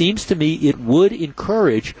 It seems to me it would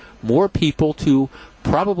encourage more people to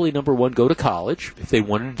probably, number one, go to college if they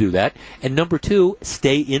wanted to do that, and number two,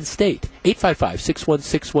 stay in state.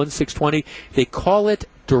 855-616-1620. They call it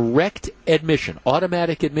direct admission,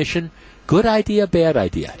 automatic admission. Good idea, bad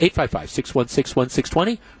idea?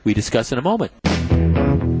 855-616-1620. We discuss in a moment.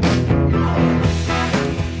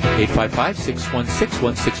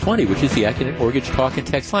 855-616-1620, which is the Accurate Mortgage talk and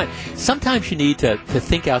text line. Sometimes you need to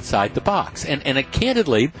think outside the box. And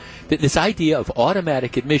candidly, this idea of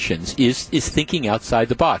automatic admissions is thinking outside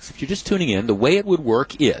the box. If you're just tuning in, the way it would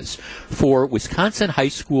work is for Wisconsin high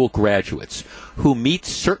school graduates who meet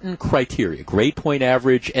certain criteria, grade point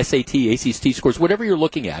average, SAT, ACT scores, whatever you're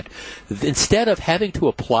looking at, instead of having to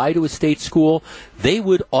apply to a state school, they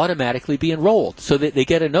would automatically be enrolled. So that they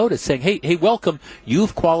get a notice saying, hey, welcome,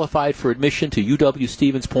 you've qualified for admission to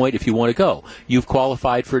UW-Stevens Point if you want to go. You've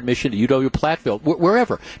qualified for admission to UW-Platteville,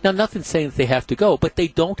 wherever. Now, nothing's saying that they have to go, but they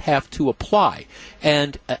don't have to apply.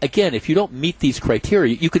 And again, if you don't meet these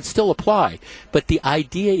criteria, you can still apply. But the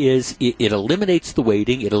idea is it eliminates the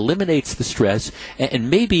waiting, it eliminates the stress, and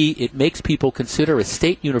maybe it makes people consider a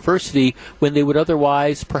state university when they would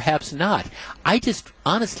otherwise perhaps not.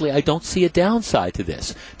 Honestly, I don't see a downside to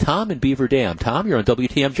this. Tom in Beaver Dam. Tom, you're on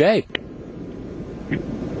WTMJ.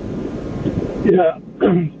 Yeah,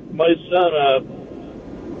 my son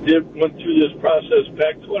went through this process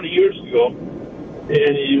back 20 years ago,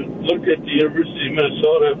 and he looked at the University of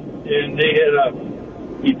Minnesota, and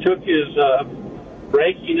he took his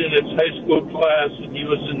ranking in his high school class, and he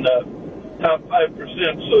was in the top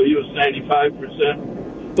 5%, so he was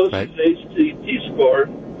 95%, plus his ACT score,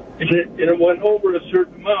 and it went over a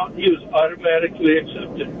certain amount, he was automatically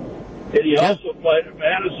accepted. And he also applied to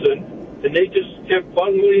Madison, and they just kept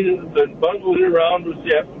bungling around with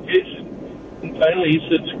the application. And finally he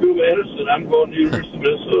said, screw Madison, I'm going to the University of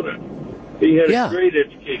Minnesota. He had a great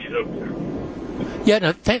education up there. Yeah,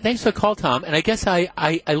 no, thanks for the call, Tom. And I guess I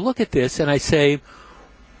look at this and I say,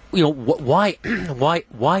 why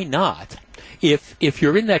not? If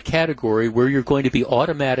you're in that category where you're going to be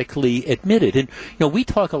automatically admitted. And, we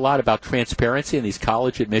talk a lot about transparency in these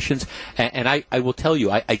college admissions, and I will tell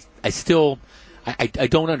you, I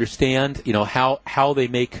don't understand, how they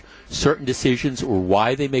make certain decisions or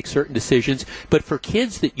why they make certain decisions. But for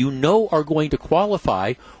kids that are going to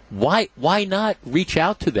qualify, why not reach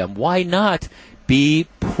out to them? Why not be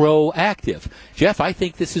proactive? Jeff, I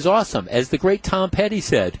think this is awesome. As the great Tom Petty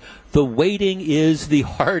said, the waiting is the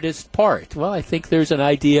hardest part. Well, I think there's an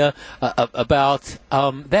idea about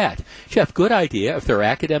that. Jeff, good idea. If there are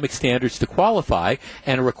academic standards to qualify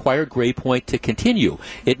and a required grade point to continue,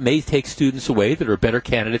 it may take students away that are better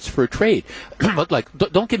candidates for a trade. But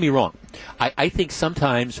don't get me wrong. I think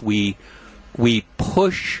sometimes we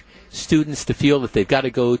push students to feel that they've got to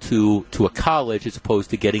go to a college as opposed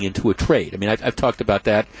to getting into a trade. I mean, I've talked about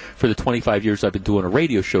that for the 25 years I've been doing a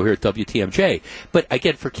radio show here at WTMJ. But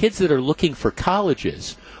again, for kids that are looking for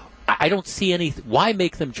colleges, I don't see why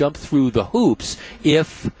make them jump through the hoops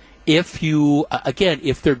if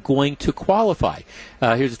they're going to qualify.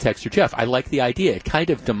 Here's a texter, Jeff. I like the idea. It kind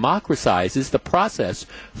of democratizes the process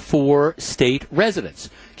for state residents.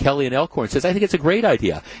 Kelly in Elkhorn says, I think it's a great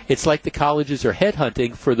idea. It's like the colleges are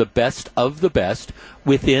headhunting for the best of the best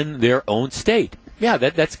within their own state. Yeah,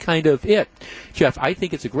 that's kind of it. Jeff, I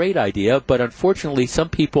think it's a great idea, but unfortunately some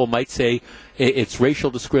people might say it's racial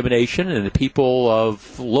discrimination and the people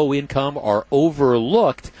of low income are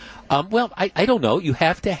overlooked. Well, I don't know. You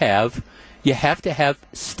have to have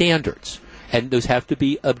standards. and those have to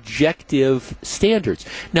be objective standards.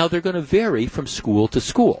 Now, they're going to vary from school to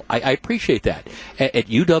school. I appreciate that. At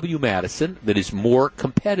UW-Madison, that is more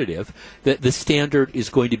competitive, the standard is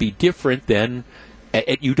going to be different than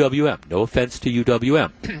at UWM. No offense to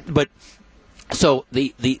UWM. But so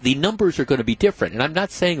the numbers are going to be different. And I'm not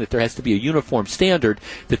saying that there has to be a uniform standard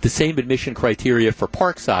that the same admission criteria for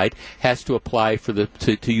Parkside has to apply to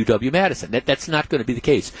UW-Madison. That's not going to be the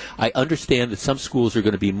case. I understand that some schools are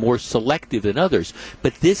going to be more selective than others,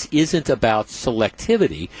 but this isn't about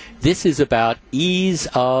selectivity. This is about ease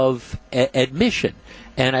of admission.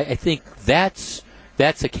 And I think that's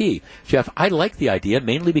a key. Jeff, I like the idea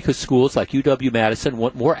mainly because schools like UW-Madison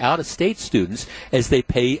want more out-of-state students as they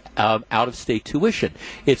pay out-of-state tuition.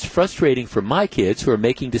 It's frustrating for my kids who are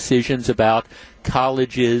making decisions about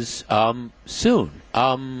colleges soon.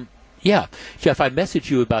 Yeah, Jeff, I messaged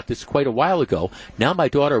you about this quite a while ago. Now my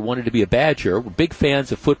daughter wanted to be a Badger. We're big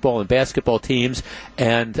fans of football and basketball teams,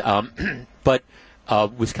 and but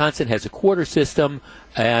Wisconsin has a quarter system,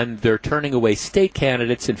 and they're turning away state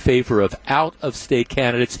candidates in favor of out-of-state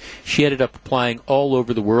candidates. She ended up applying all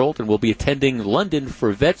over the world and will be attending London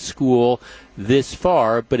for vet school this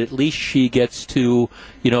far, but at least she gets to,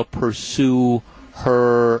 pursue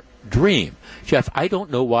her dream. Jeff, I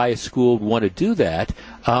don't know why a school would want to do that.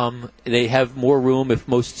 They have more room if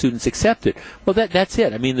most students accept it. Well, that's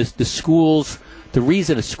it. I mean, the schools... The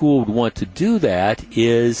reason a school would want to do that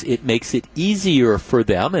is it makes it easier for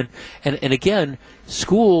them. And again,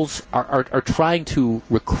 schools are trying to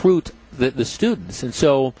recruit the students. And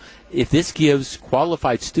so if this gives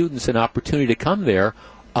qualified students an opportunity to come there,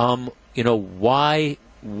 why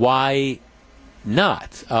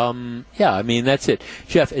not? Yeah, I mean, that's it.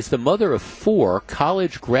 Jeff, as the mother of 4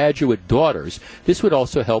 college graduate daughters, this would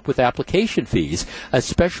also help with application fees,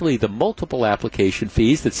 especially the multiple application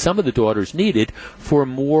fees that some of the daughters needed for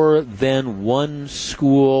more than one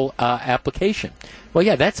school application. Well,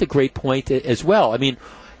 yeah, that's a great point as well. I mean,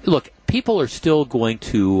 look, people are still going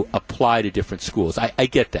to apply to different schools. I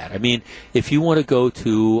get that. I mean, if you want to go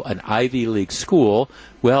to an Ivy League school,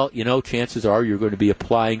 well, chances are you're going to be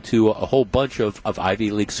applying to a whole bunch of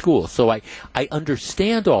Ivy League schools. So I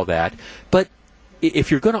understand all that. But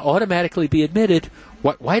if you're going to automatically be admitted,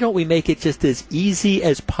 why don't we make it just as easy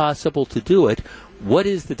as possible to do it? What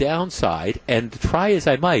is the downside? And try as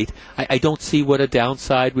I might, I don't see what a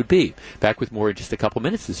downside would be. Back with more in just a couple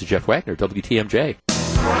minutes. This is Jeff Wagner, WTMJ.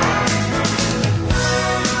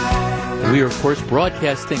 We are, of course,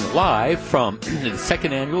 broadcasting live from the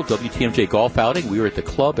second annual WTMJ golf outing. We were at the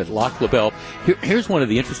club at Lac La Belle. Here's one of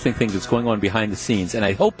the interesting things that's going on behind the scenes, and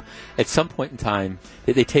I hope at some point in time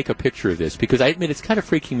that they take a picture of this, because I admit it's kind of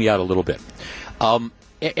freaking me out a little bit.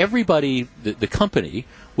 Everybody, the company,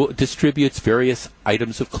 distributes various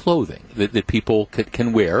items of clothing that people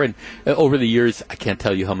can wear. And over the years, I can't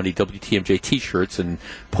tell you how many WTMJ T-shirts and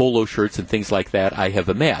polo shirts and things like that I have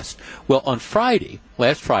amassed. Well, on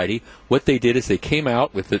last Friday, what they did is they came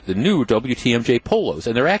out with the new WTMJ polos.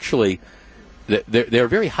 And they're actually... They're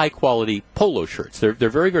very high-quality polo shirts. They're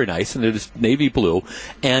very, very nice, and they're this navy blue.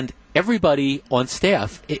 And everybody on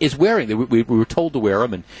staff is wearing them. We were told to wear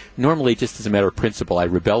them, and normally, just as a matter of principle, I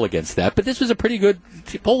rebel against that. But this was a pretty good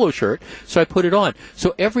polo shirt, so I put it on.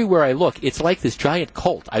 So everywhere I look, it's like this giant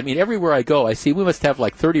cult. I mean, everywhere I go, I see we must have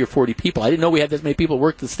like 30 or 40 people. I didn't know we had this many people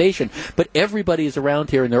work the station, but everybody is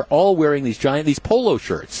around here, and they're all wearing these polo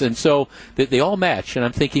shirts. And so they all match, and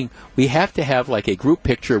I'm thinking we have to have like a group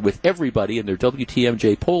picture with everybody in their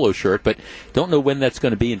WTMJ polo shirt, but don't know when that's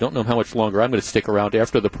going to be, and don't know how much longer I'm going to stick around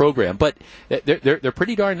after the program. But they're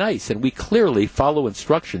pretty darn nice, and we clearly follow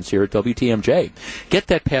instructions here at WTMJ. Get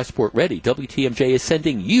that passport ready. WTMJ is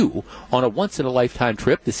sending you on a once-in-a-lifetime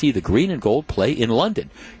trip to see the Green and Gold play in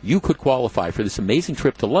London. You could qualify for this amazing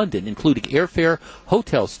trip to London, including airfare,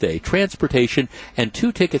 hotel stay, transportation, and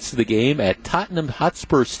 2 tickets to the game at Tottenham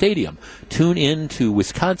Hotspur Stadium. Tune in to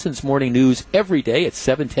Wisconsin's Morning News every day at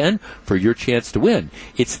 7:10 for your chance to win.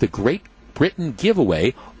 It's the Great Britain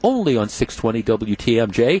giveaway, only on 620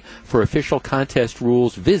 WTMJ. For official contest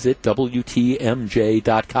rules, visit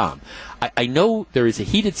WTMJ.com. I know there is a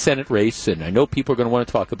heated Senate race, and I know people are going to want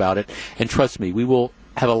to talk about it, and trust me, we will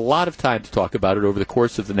have a lot of time to talk about it over the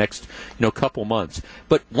course of the next couple months.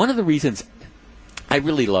 But one of the reasons I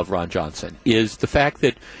really love Ron Johnson is the fact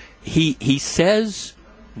that he says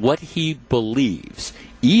what he believes,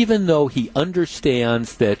 even though he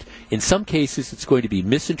understands that in some cases it's going to be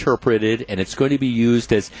misinterpreted and it's going to be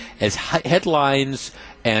used as headlines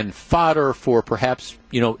and fodder for perhaps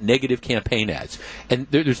negative campaign ads. And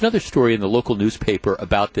there's another story in the local newspaper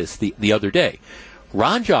about this the other day.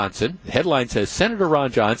 Ron Johnson, the headline says, Senator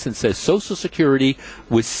Ron Johnson says Social Security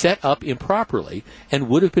was set up improperly and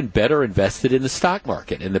would have been better invested in the stock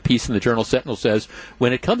market. And the piece in the Journal Sentinel says,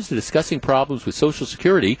 when it comes to discussing problems with Social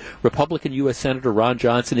Security, Republican U.S. Senator Ron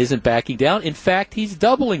Johnson isn't backing down. In fact, he's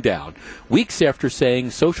doubling down. Weeks after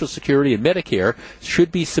saying Social Security and Medicare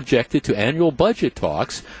should be subjected to annual budget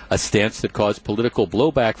talks, a stance that caused political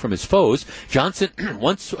blowback from his foes, Johnson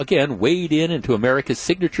once again weighed in into America's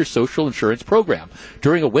signature social insurance program.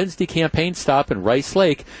 During a Wednesday campaign stop in Rice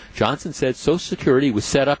Lake, Johnson said Social Security was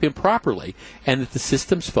set up improperly and that the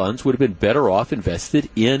system's funds would have been better off invested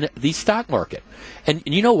in the stock market. And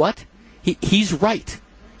you know what? He's right.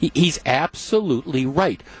 He's absolutely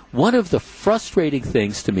right. One of the frustrating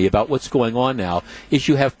things to me about what's going on now is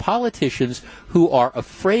you have politicians who are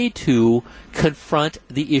afraid to confront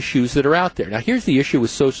the issues that are out there. Now, here's the issue with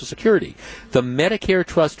Social Security. The Medicare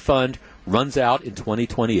Trust Fund runs out in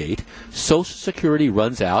 2028. Social Security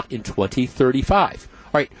runs out in 2035.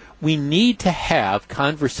 All right, we need to have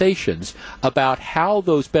conversations about how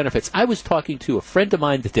those benefits. I was talking to a friend of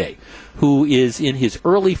mine today who is in his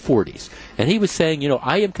early 40s, and he was saying,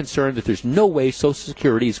 I am concerned that there's no way Social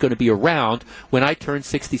Security is going to be around when I turn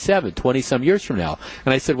 67, 20-some years from now.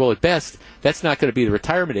 And I said, well, at best, that's not going to be the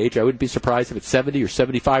retirement age. I wouldn't be surprised if it's 70 or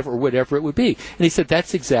 75 or whatever it would be. And he said,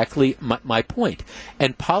 that's exactly my point.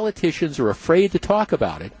 And politicians are afraid to talk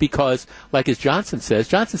about it because, like as Johnson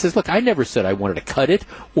says, look, I never said I wanted to cut it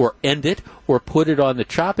or end it or put it on the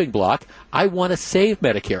chopping block. I want to save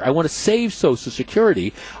Medicare. I want to save Social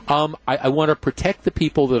Security. I want to protect the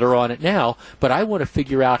people that are on it now, but I want to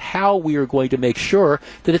figure out how we are going to make sure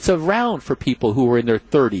that it's around for people who are in their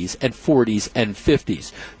 30s and 40s and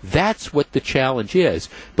 50s. That's what the challenge is.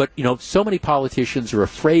 But, so many politicians are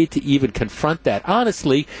afraid to even confront that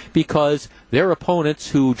honestly because their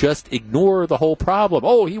opponents who just ignore the whole problem.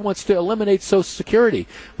 Oh, he wants to eliminate Social Security.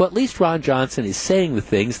 Well, at least Ron Johnson is saying the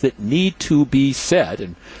things that need to be said,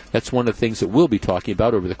 and that's one of the things that we'll be talking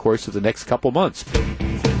about over the course of the next couple months.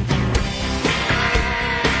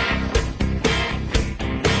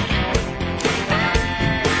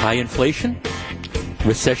 High inflation,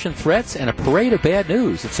 recession threats, and a parade of bad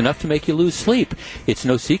news. It's enough to make you lose sleep. It's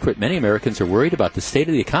no secret many Americans are worried about the state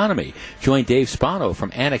of the economy. Join Dave Spano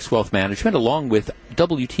from Annex Wealth Management along with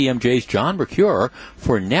WTMJ's John Mercure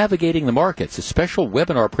for Navigating the Markets, a special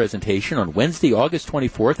webinar presentation on Wednesday, August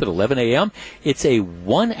 24th at 11 a.m. It's a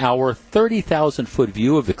 1-hour, 30,000-foot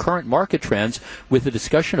view of the current market trends with a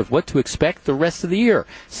discussion of what to expect the rest of the year.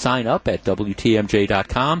 Sign up at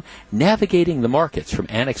WTMJ.com. Navigating the Markets from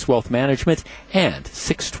Annex Wealth Management and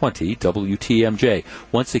 620 WTMJ.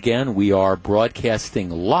 Once again, we are broadcasting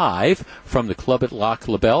live from the club at Lac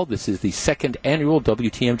La Belle. This is the second annual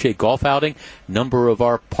WTMJ golf outing. Number of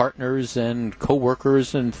our partners and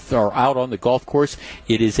co-workers are out on the golf course.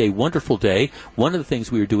 It is a wonderful day. One of the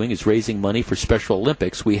things we are doing is raising money for Special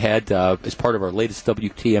Olympics. We had, as part of our latest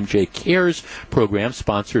WTMJ Cares program,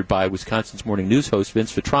 sponsored by Wisconsin's Morning News host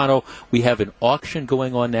Vince Vitrano, we have an auction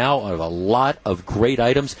going on now of a lot of great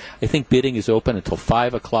items. I think bidding is open until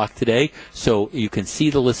 5 o'clock today, so you can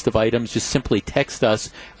see the list of items. Just simply text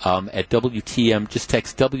us at WTM. Just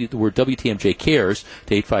text the word WTMJ Cares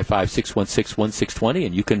to 855-616-1620,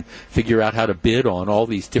 and you can figure out how to bid on all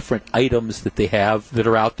these different items that they have that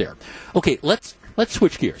are out there. Okay, let's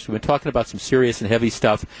switch gears. We've been talking about some serious and heavy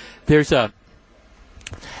stuff. There is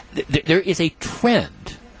a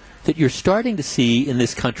trend that you're starting to see in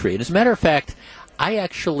this country, and as a matter of fact, I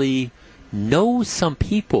actually know some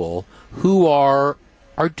people who are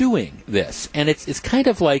doing this, and it's kind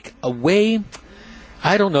of like a way,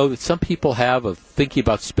 I don't know, that some people have of thinking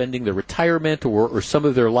about spending their retirement or some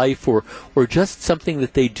of their life or just something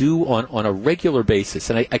that they do on a regular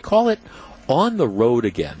basis, and I call it on the road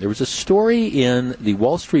again. There was a story in the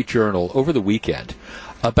Wall Street Journal over the weekend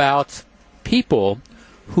about people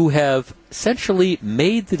who have essentially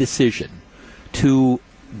made the decision to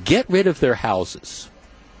get rid of their houses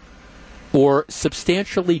or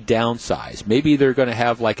substantially downsize. Maybe they're going to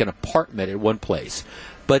have like an apartment at one place,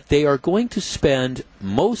 but they are going to spend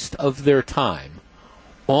most of their time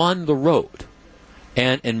on the road.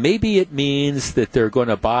 And maybe it means that they're going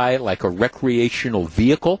to buy like a recreational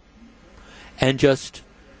vehicle and just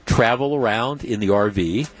travel around in the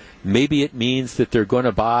RV. Maybe it means that they're going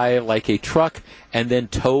to buy like a truck and then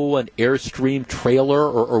tow an Airstream trailer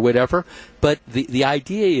or whatever. But the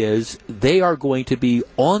idea is they are going to be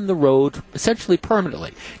on the road essentially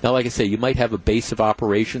permanently. Now, like I say, you might have a base of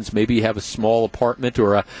operations. Maybe you have a small apartment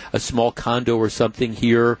or a small condo or something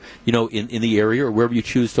here, in the area or wherever you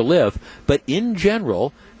choose to live. But in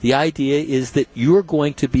general, the idea is that you're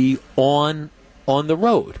going to be on the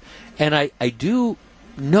road. And I do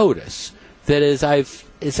notice that as I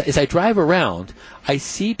drive around, I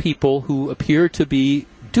see people who appear to be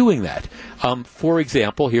doing that. For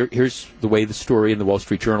example, here's the way the story in the Wall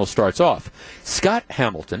Street Journal starts off. Scott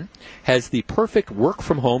Hamilton has the perfect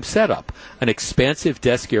work-from-home setup, an expansive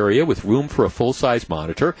desk area with room for a full-size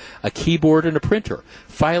monitor, a keyboard and a printer,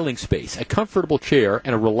 filing space, a comfortable chair,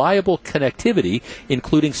 and a reliable connectivity,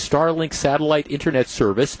 including Starlink satellite internet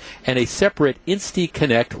service and a separate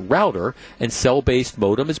InstiConnect router and cell-based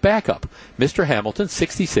modem as backup. Mr. Hamilton,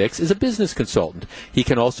 66, is a business consultant. He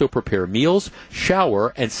can also prepare meals,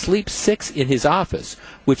 shower, and sleep 6 in his office,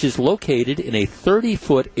 which is located in a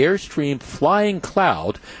 30-foot Airstream flying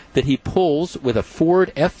cloud that he pulls with a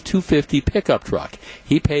Ford F-250 pickup truck.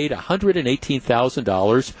 He paid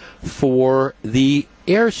 $118,000 for the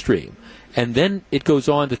Airstream. And then it goes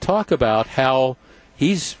on to talk about how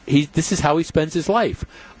this is how he spends his life.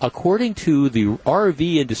 According to the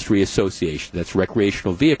RV Industry Association, that's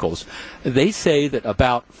recreational vehicles, they say that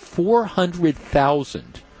about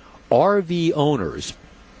 400,000 RV owners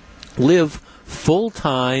live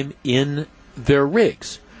full-time in their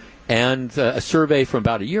rigs. And a survey from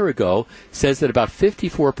about a year ago says that about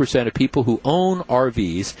 54% of people who own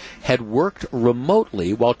RVs had worked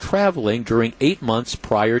remotely while traveling during 8 months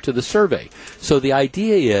prior to the survey. So the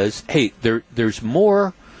idea is, hey, there's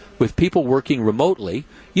more with people working remotely.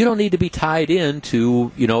 You don't need to be tied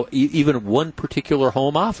into, even one particular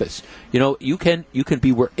home office. You can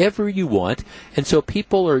be wherever you want. And so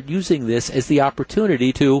people are using this as the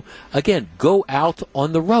opportunity to, again, go out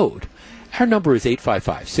on the road. Our number is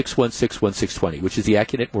 855-616-1620, which is the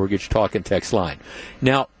Accunet Mortgage Talk and Text line.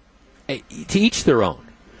 Now, to each their own.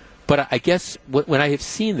 But I guess when I have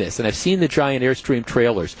seen this, and I've seen the giant Airstream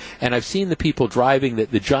trailers, and I've seen the people driving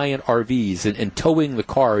the giant RVs and towing the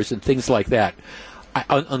cars and things like that,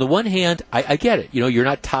 on the one hand, I get it. You're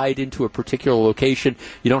not tied into a particular location.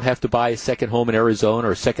 You don't have to buy a second home in Arizona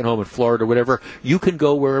or a second home in Florida or whatever. You can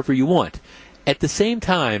go wherever you want. At the same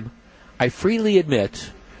time, I freely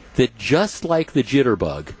admit that just like the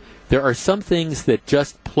jitterbug, there are some things that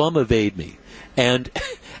just plumb evade me. And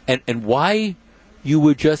why you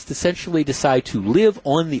would just essentially decide to live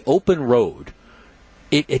on the open road,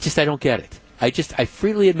 I don't get it. I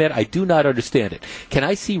freely admit I do not understand it. Can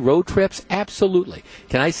I see road trips? Absolutely.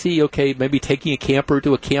 Can I see, maybe taking a camper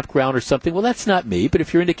to a campground or something? Well, that's not me, but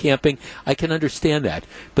if you're into camping, I can understand that.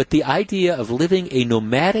 But the idea of living a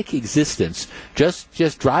nomadic existence,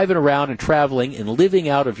 just driving around and traveling and living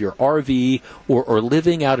out of your RV or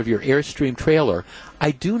living out of your Airstream trailer,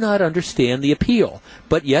 I do not understand the appeal.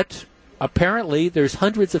 But yet, apparently, there's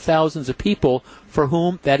hundreds of thousands of people for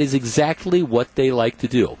whom that is exactly what they like to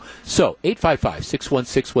do. So,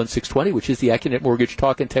 855-616-1620, which is the Accunet Mortgage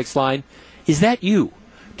Talk and Text line. Is that you?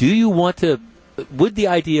 Do you want to, would the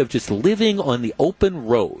idea of just living on the open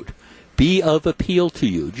road be of appeal to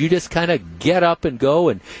you? Do you just kind of get up and go,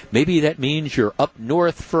 and maybe that means you're up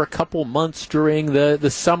north for a couple months during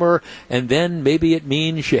the summer, and then maybe it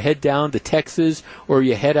means you head down to Texas, or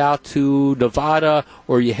you head out to Nevada,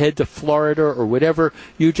 or you head to Florida, or whatever.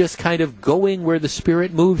 You're just kind of going where the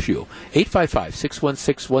Spirit moves you.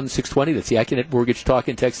 855-616-1620, that's the Accunet Mortgage Talk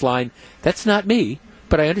and Text line. That's not me,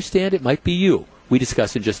 but I understand it might be you. We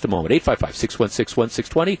discuss in just a moment.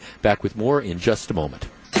 855-616-1620, back with more in just a moment.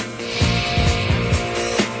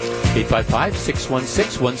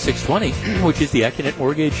 855-616-1620, which is the Accunet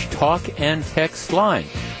Mortgage Talk and Text line.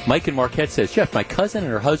 Mike in Marquette says, Jeff, my cousin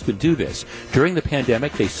and her husband do this. During the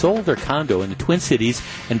pandemic, they sold their condo in the Twin Cities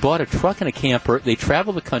and bought a truck and a camper. They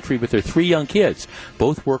travel the country with their 3 young kids.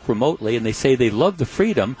 Both work remotely, and they say they love the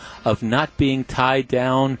freedom of not being tied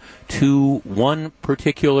down to one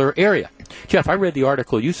particular area. Jeff, I read the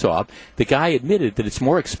article you saw. The guy admitted that it's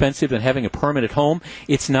more expensive than having a permanent home.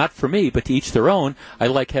 It's not for me, but to each their own. I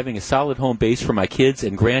like having a solid home base for my kids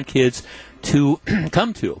and grandkids to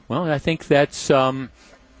come to. Well, I think that's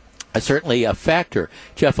certainly a factor.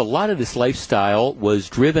 Jeff, a lot of this lifestyle was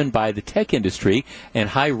driven by the tech industry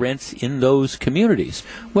and high rents in those communities.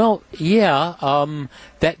 Well, yeah,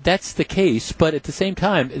 that's the case, but at the same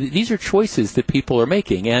time, these are choices that people are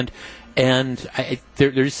making, and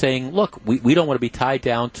they're just saying, look, we don't want to be tied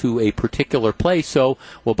down to a particular place, so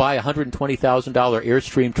we'll buy a $120,000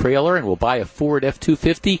 Airstream trailer, and we'll buy a Ford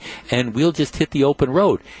F-250, and we'll just hit the open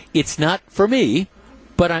road. It's not for me,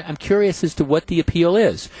 but I'm curious as to what the appeal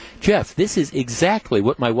is. Jeff, this is exactly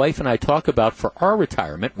what my wife and I talk about for our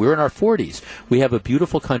retirement. We're in our 40s. We have a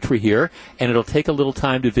beautiful country here, and it'll take a little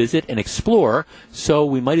time to visit and explore, so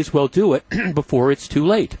we might as well do it before it's too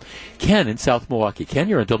late. Ken in South Milwaukee. Ken,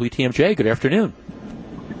 you're on WTMJ. Good afternoon.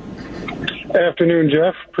 Afternoon,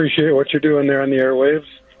 Jeff. Appreciate what you're doing there on the airwaves.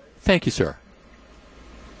 Thank you, sir.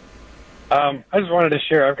 I just wanted to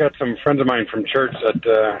share. I've got some friends of mine from church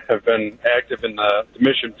that have been active in the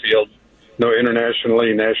mission field,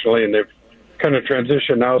 internationally, nationally, and they've kind of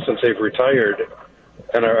transitioned now since they've retired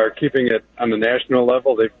and are keeping it on the national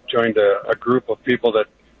level. They've joined a group of people that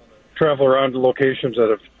travel around to locations that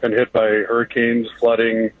have been hit by hurricanes,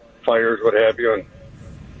 flooding, fires, what have you, and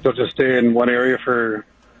they'll just stay in one area for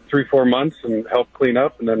 3-4 months and help clean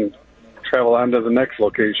up and then travel on to the next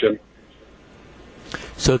location.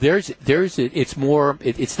 So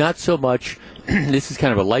it's not so much, this is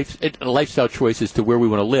kind of a lifestyle choice as to where we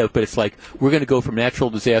want to live, but it's like we're going to go from natural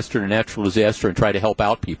disaster to natural disaster and try to help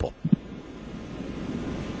out people.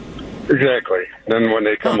 Exactly. Then when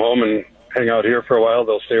they come home and hang out here for a while,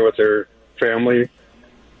 they'll stay with their family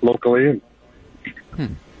locally.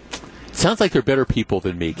 Sounds like they're better people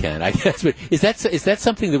than me, Ken. I guess. But is that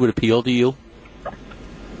something that would appeal to you?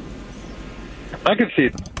 I could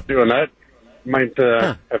see doing that. Might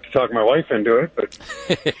have to talk my wife into it, but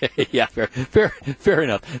yeah, fair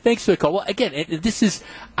enough. Thanks for the call. Well, again, this is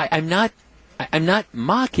I'm not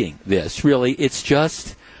mocking this. Really, it's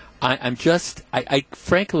just I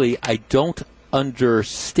frankly I don't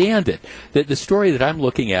understand it. The story that I'm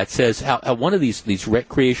looking at says how one of these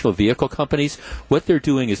recreational vehicle companies, what they're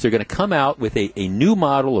doing is they're going to come out with a new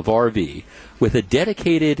model of RV with a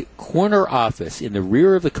dedicated corner office in the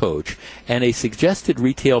rear of the coach and a suggested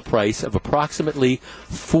retail price of approximately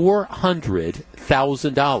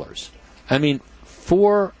 $400,000. I mean,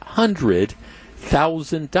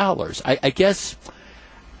 $400,000. I guess,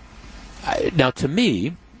 now to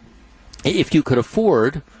me, if you could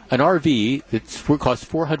afford an RV that costs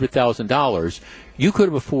 $400,000, you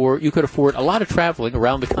could afford a lot of traveling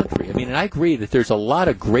around the country. I mean, and I agree that there's a lot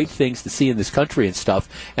of great things to see in this country and stuff,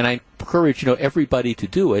 and I encourage everybody to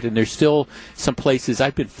do it. And there's still some places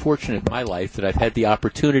I've been fortunate in my life that I've had the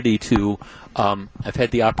opportunity to in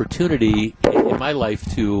my life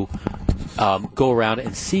to go around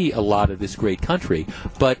and see a lot of this great country.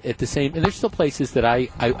 But at the same, and there's still places that I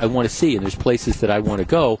want to see, and there's places that I want to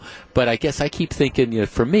go. But I guess I keep thinking,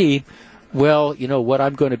 for me, well, what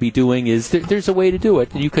I'm going to be doing is there's a way to do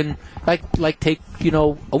it. And you can like take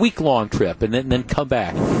a week-long trip and then come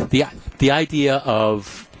back. The idea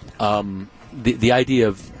of the idea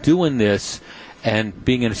of doing this and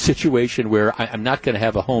being in a situation where I'm not going to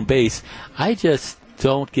have a home base, I just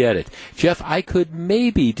don't get it. Jeff, I could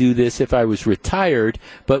maybe do this if I was retired,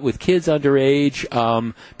 but with kids underage,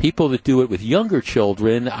 people that do it with younger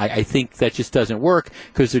children, I think that just doesn't work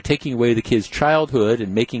because they're taking away the kids' childhood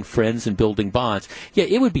and making friends and building bonds. Yeah,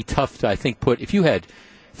 it would be tough to, I think, if you had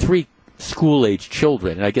 3 school-age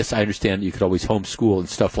children, and I guess I understand that you could always homeschool and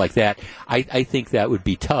stuff like that, I think that would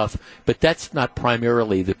be tough, but that's not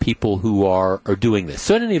primarily the people who are doing this.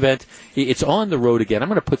 So in any event, it's on the road again. I'm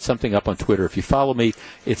going to put something up on Twitter. If you follow me,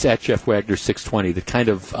 it's at Jeff Wagner 620 that kind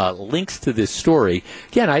of links to this story.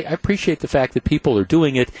 Again, I appreciate the fact that people are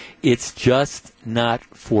doing it. It's just not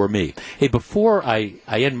for me. Hey, before I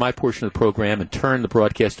end my portion of the program and turn the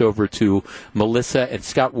broadcast over to Melissa and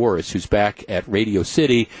Scott Warris, who's back at Radio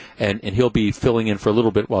City, and he'll be filling in for a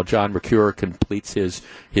little bit while John Mercure completes his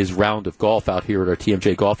round of golf out here at our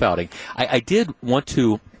TMJ golf outing. I did want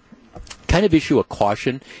to kind of issue a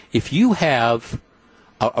caution. If you have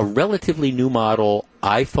a relatively new model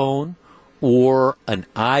iPhone or an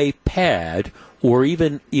iPad or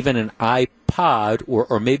even an iPod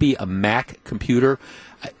or maybe a Mac computer,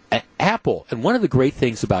 Apple, and one of the great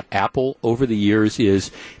things about Apple over the years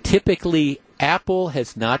is typically Apple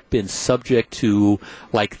has not been subject to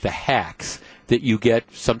like the hacks that you get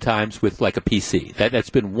sometimes with like a PC.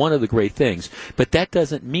 That's been one of the great things. But that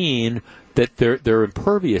doesn't mean that they're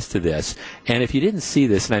impervious to this. And if you didn't see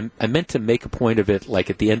this, and I meant to make a point of it like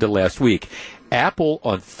at the end of last week, Apple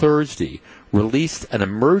on Thursday released an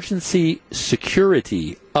emergency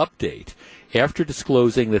security update after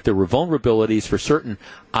disclosing that there were vulnerabilities for certain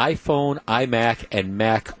iPhone, iMac, and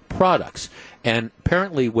Mac products. And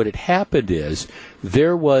apparently what had happened is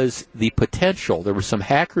there was the potential, there were some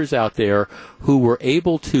hackers out there who were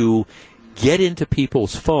able to get into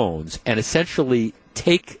people's phones and essentially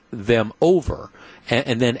take them over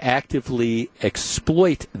and then actively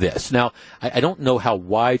exploit this. Now, I don't know how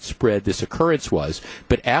widespread this occurrence was,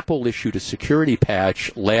 but Apple issued a security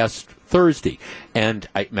patch last Thursday. And,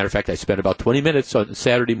 matter of fact, I spent about 20 minutes on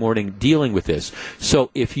Saturday morning dealing with this.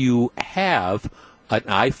 So if you have an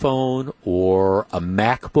iPhone or a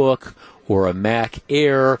MacBook or a Mac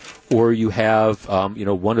Air or you have,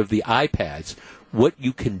 one of the iPads, what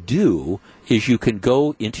you can do is you can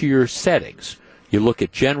go into your settings. You look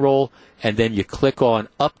at General, and then you click on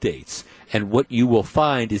Updates. And what you will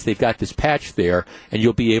find is they've got this patch there, and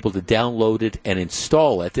you'll be able to download it and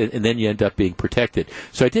install it, and then you end up being protected.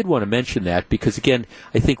 So I did want to mention that because, again,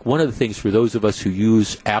 I think one of the things for those of us who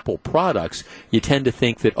use Apple products, you tend to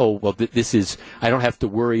think that, this is, I don't have to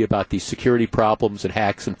worry about these security problems and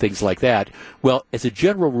hacks and things like that. Well, as a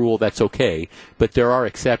general rule, that's okay, but there are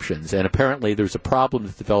exceptions, and apparently there's a problem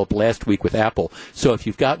that developed last week with Apple. So if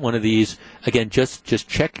you've got one of these, again, just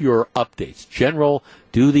check your updates. General,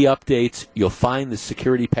 do the updates. You'll find the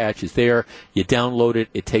security patch is there. You download it.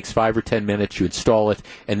 It takes 5 or 10 minutes. You install it,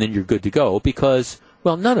 and then you're good to go because,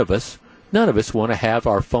 well, none of us want to have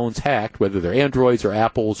our phones hacked, whether they're Androids or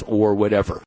Apples or whatever.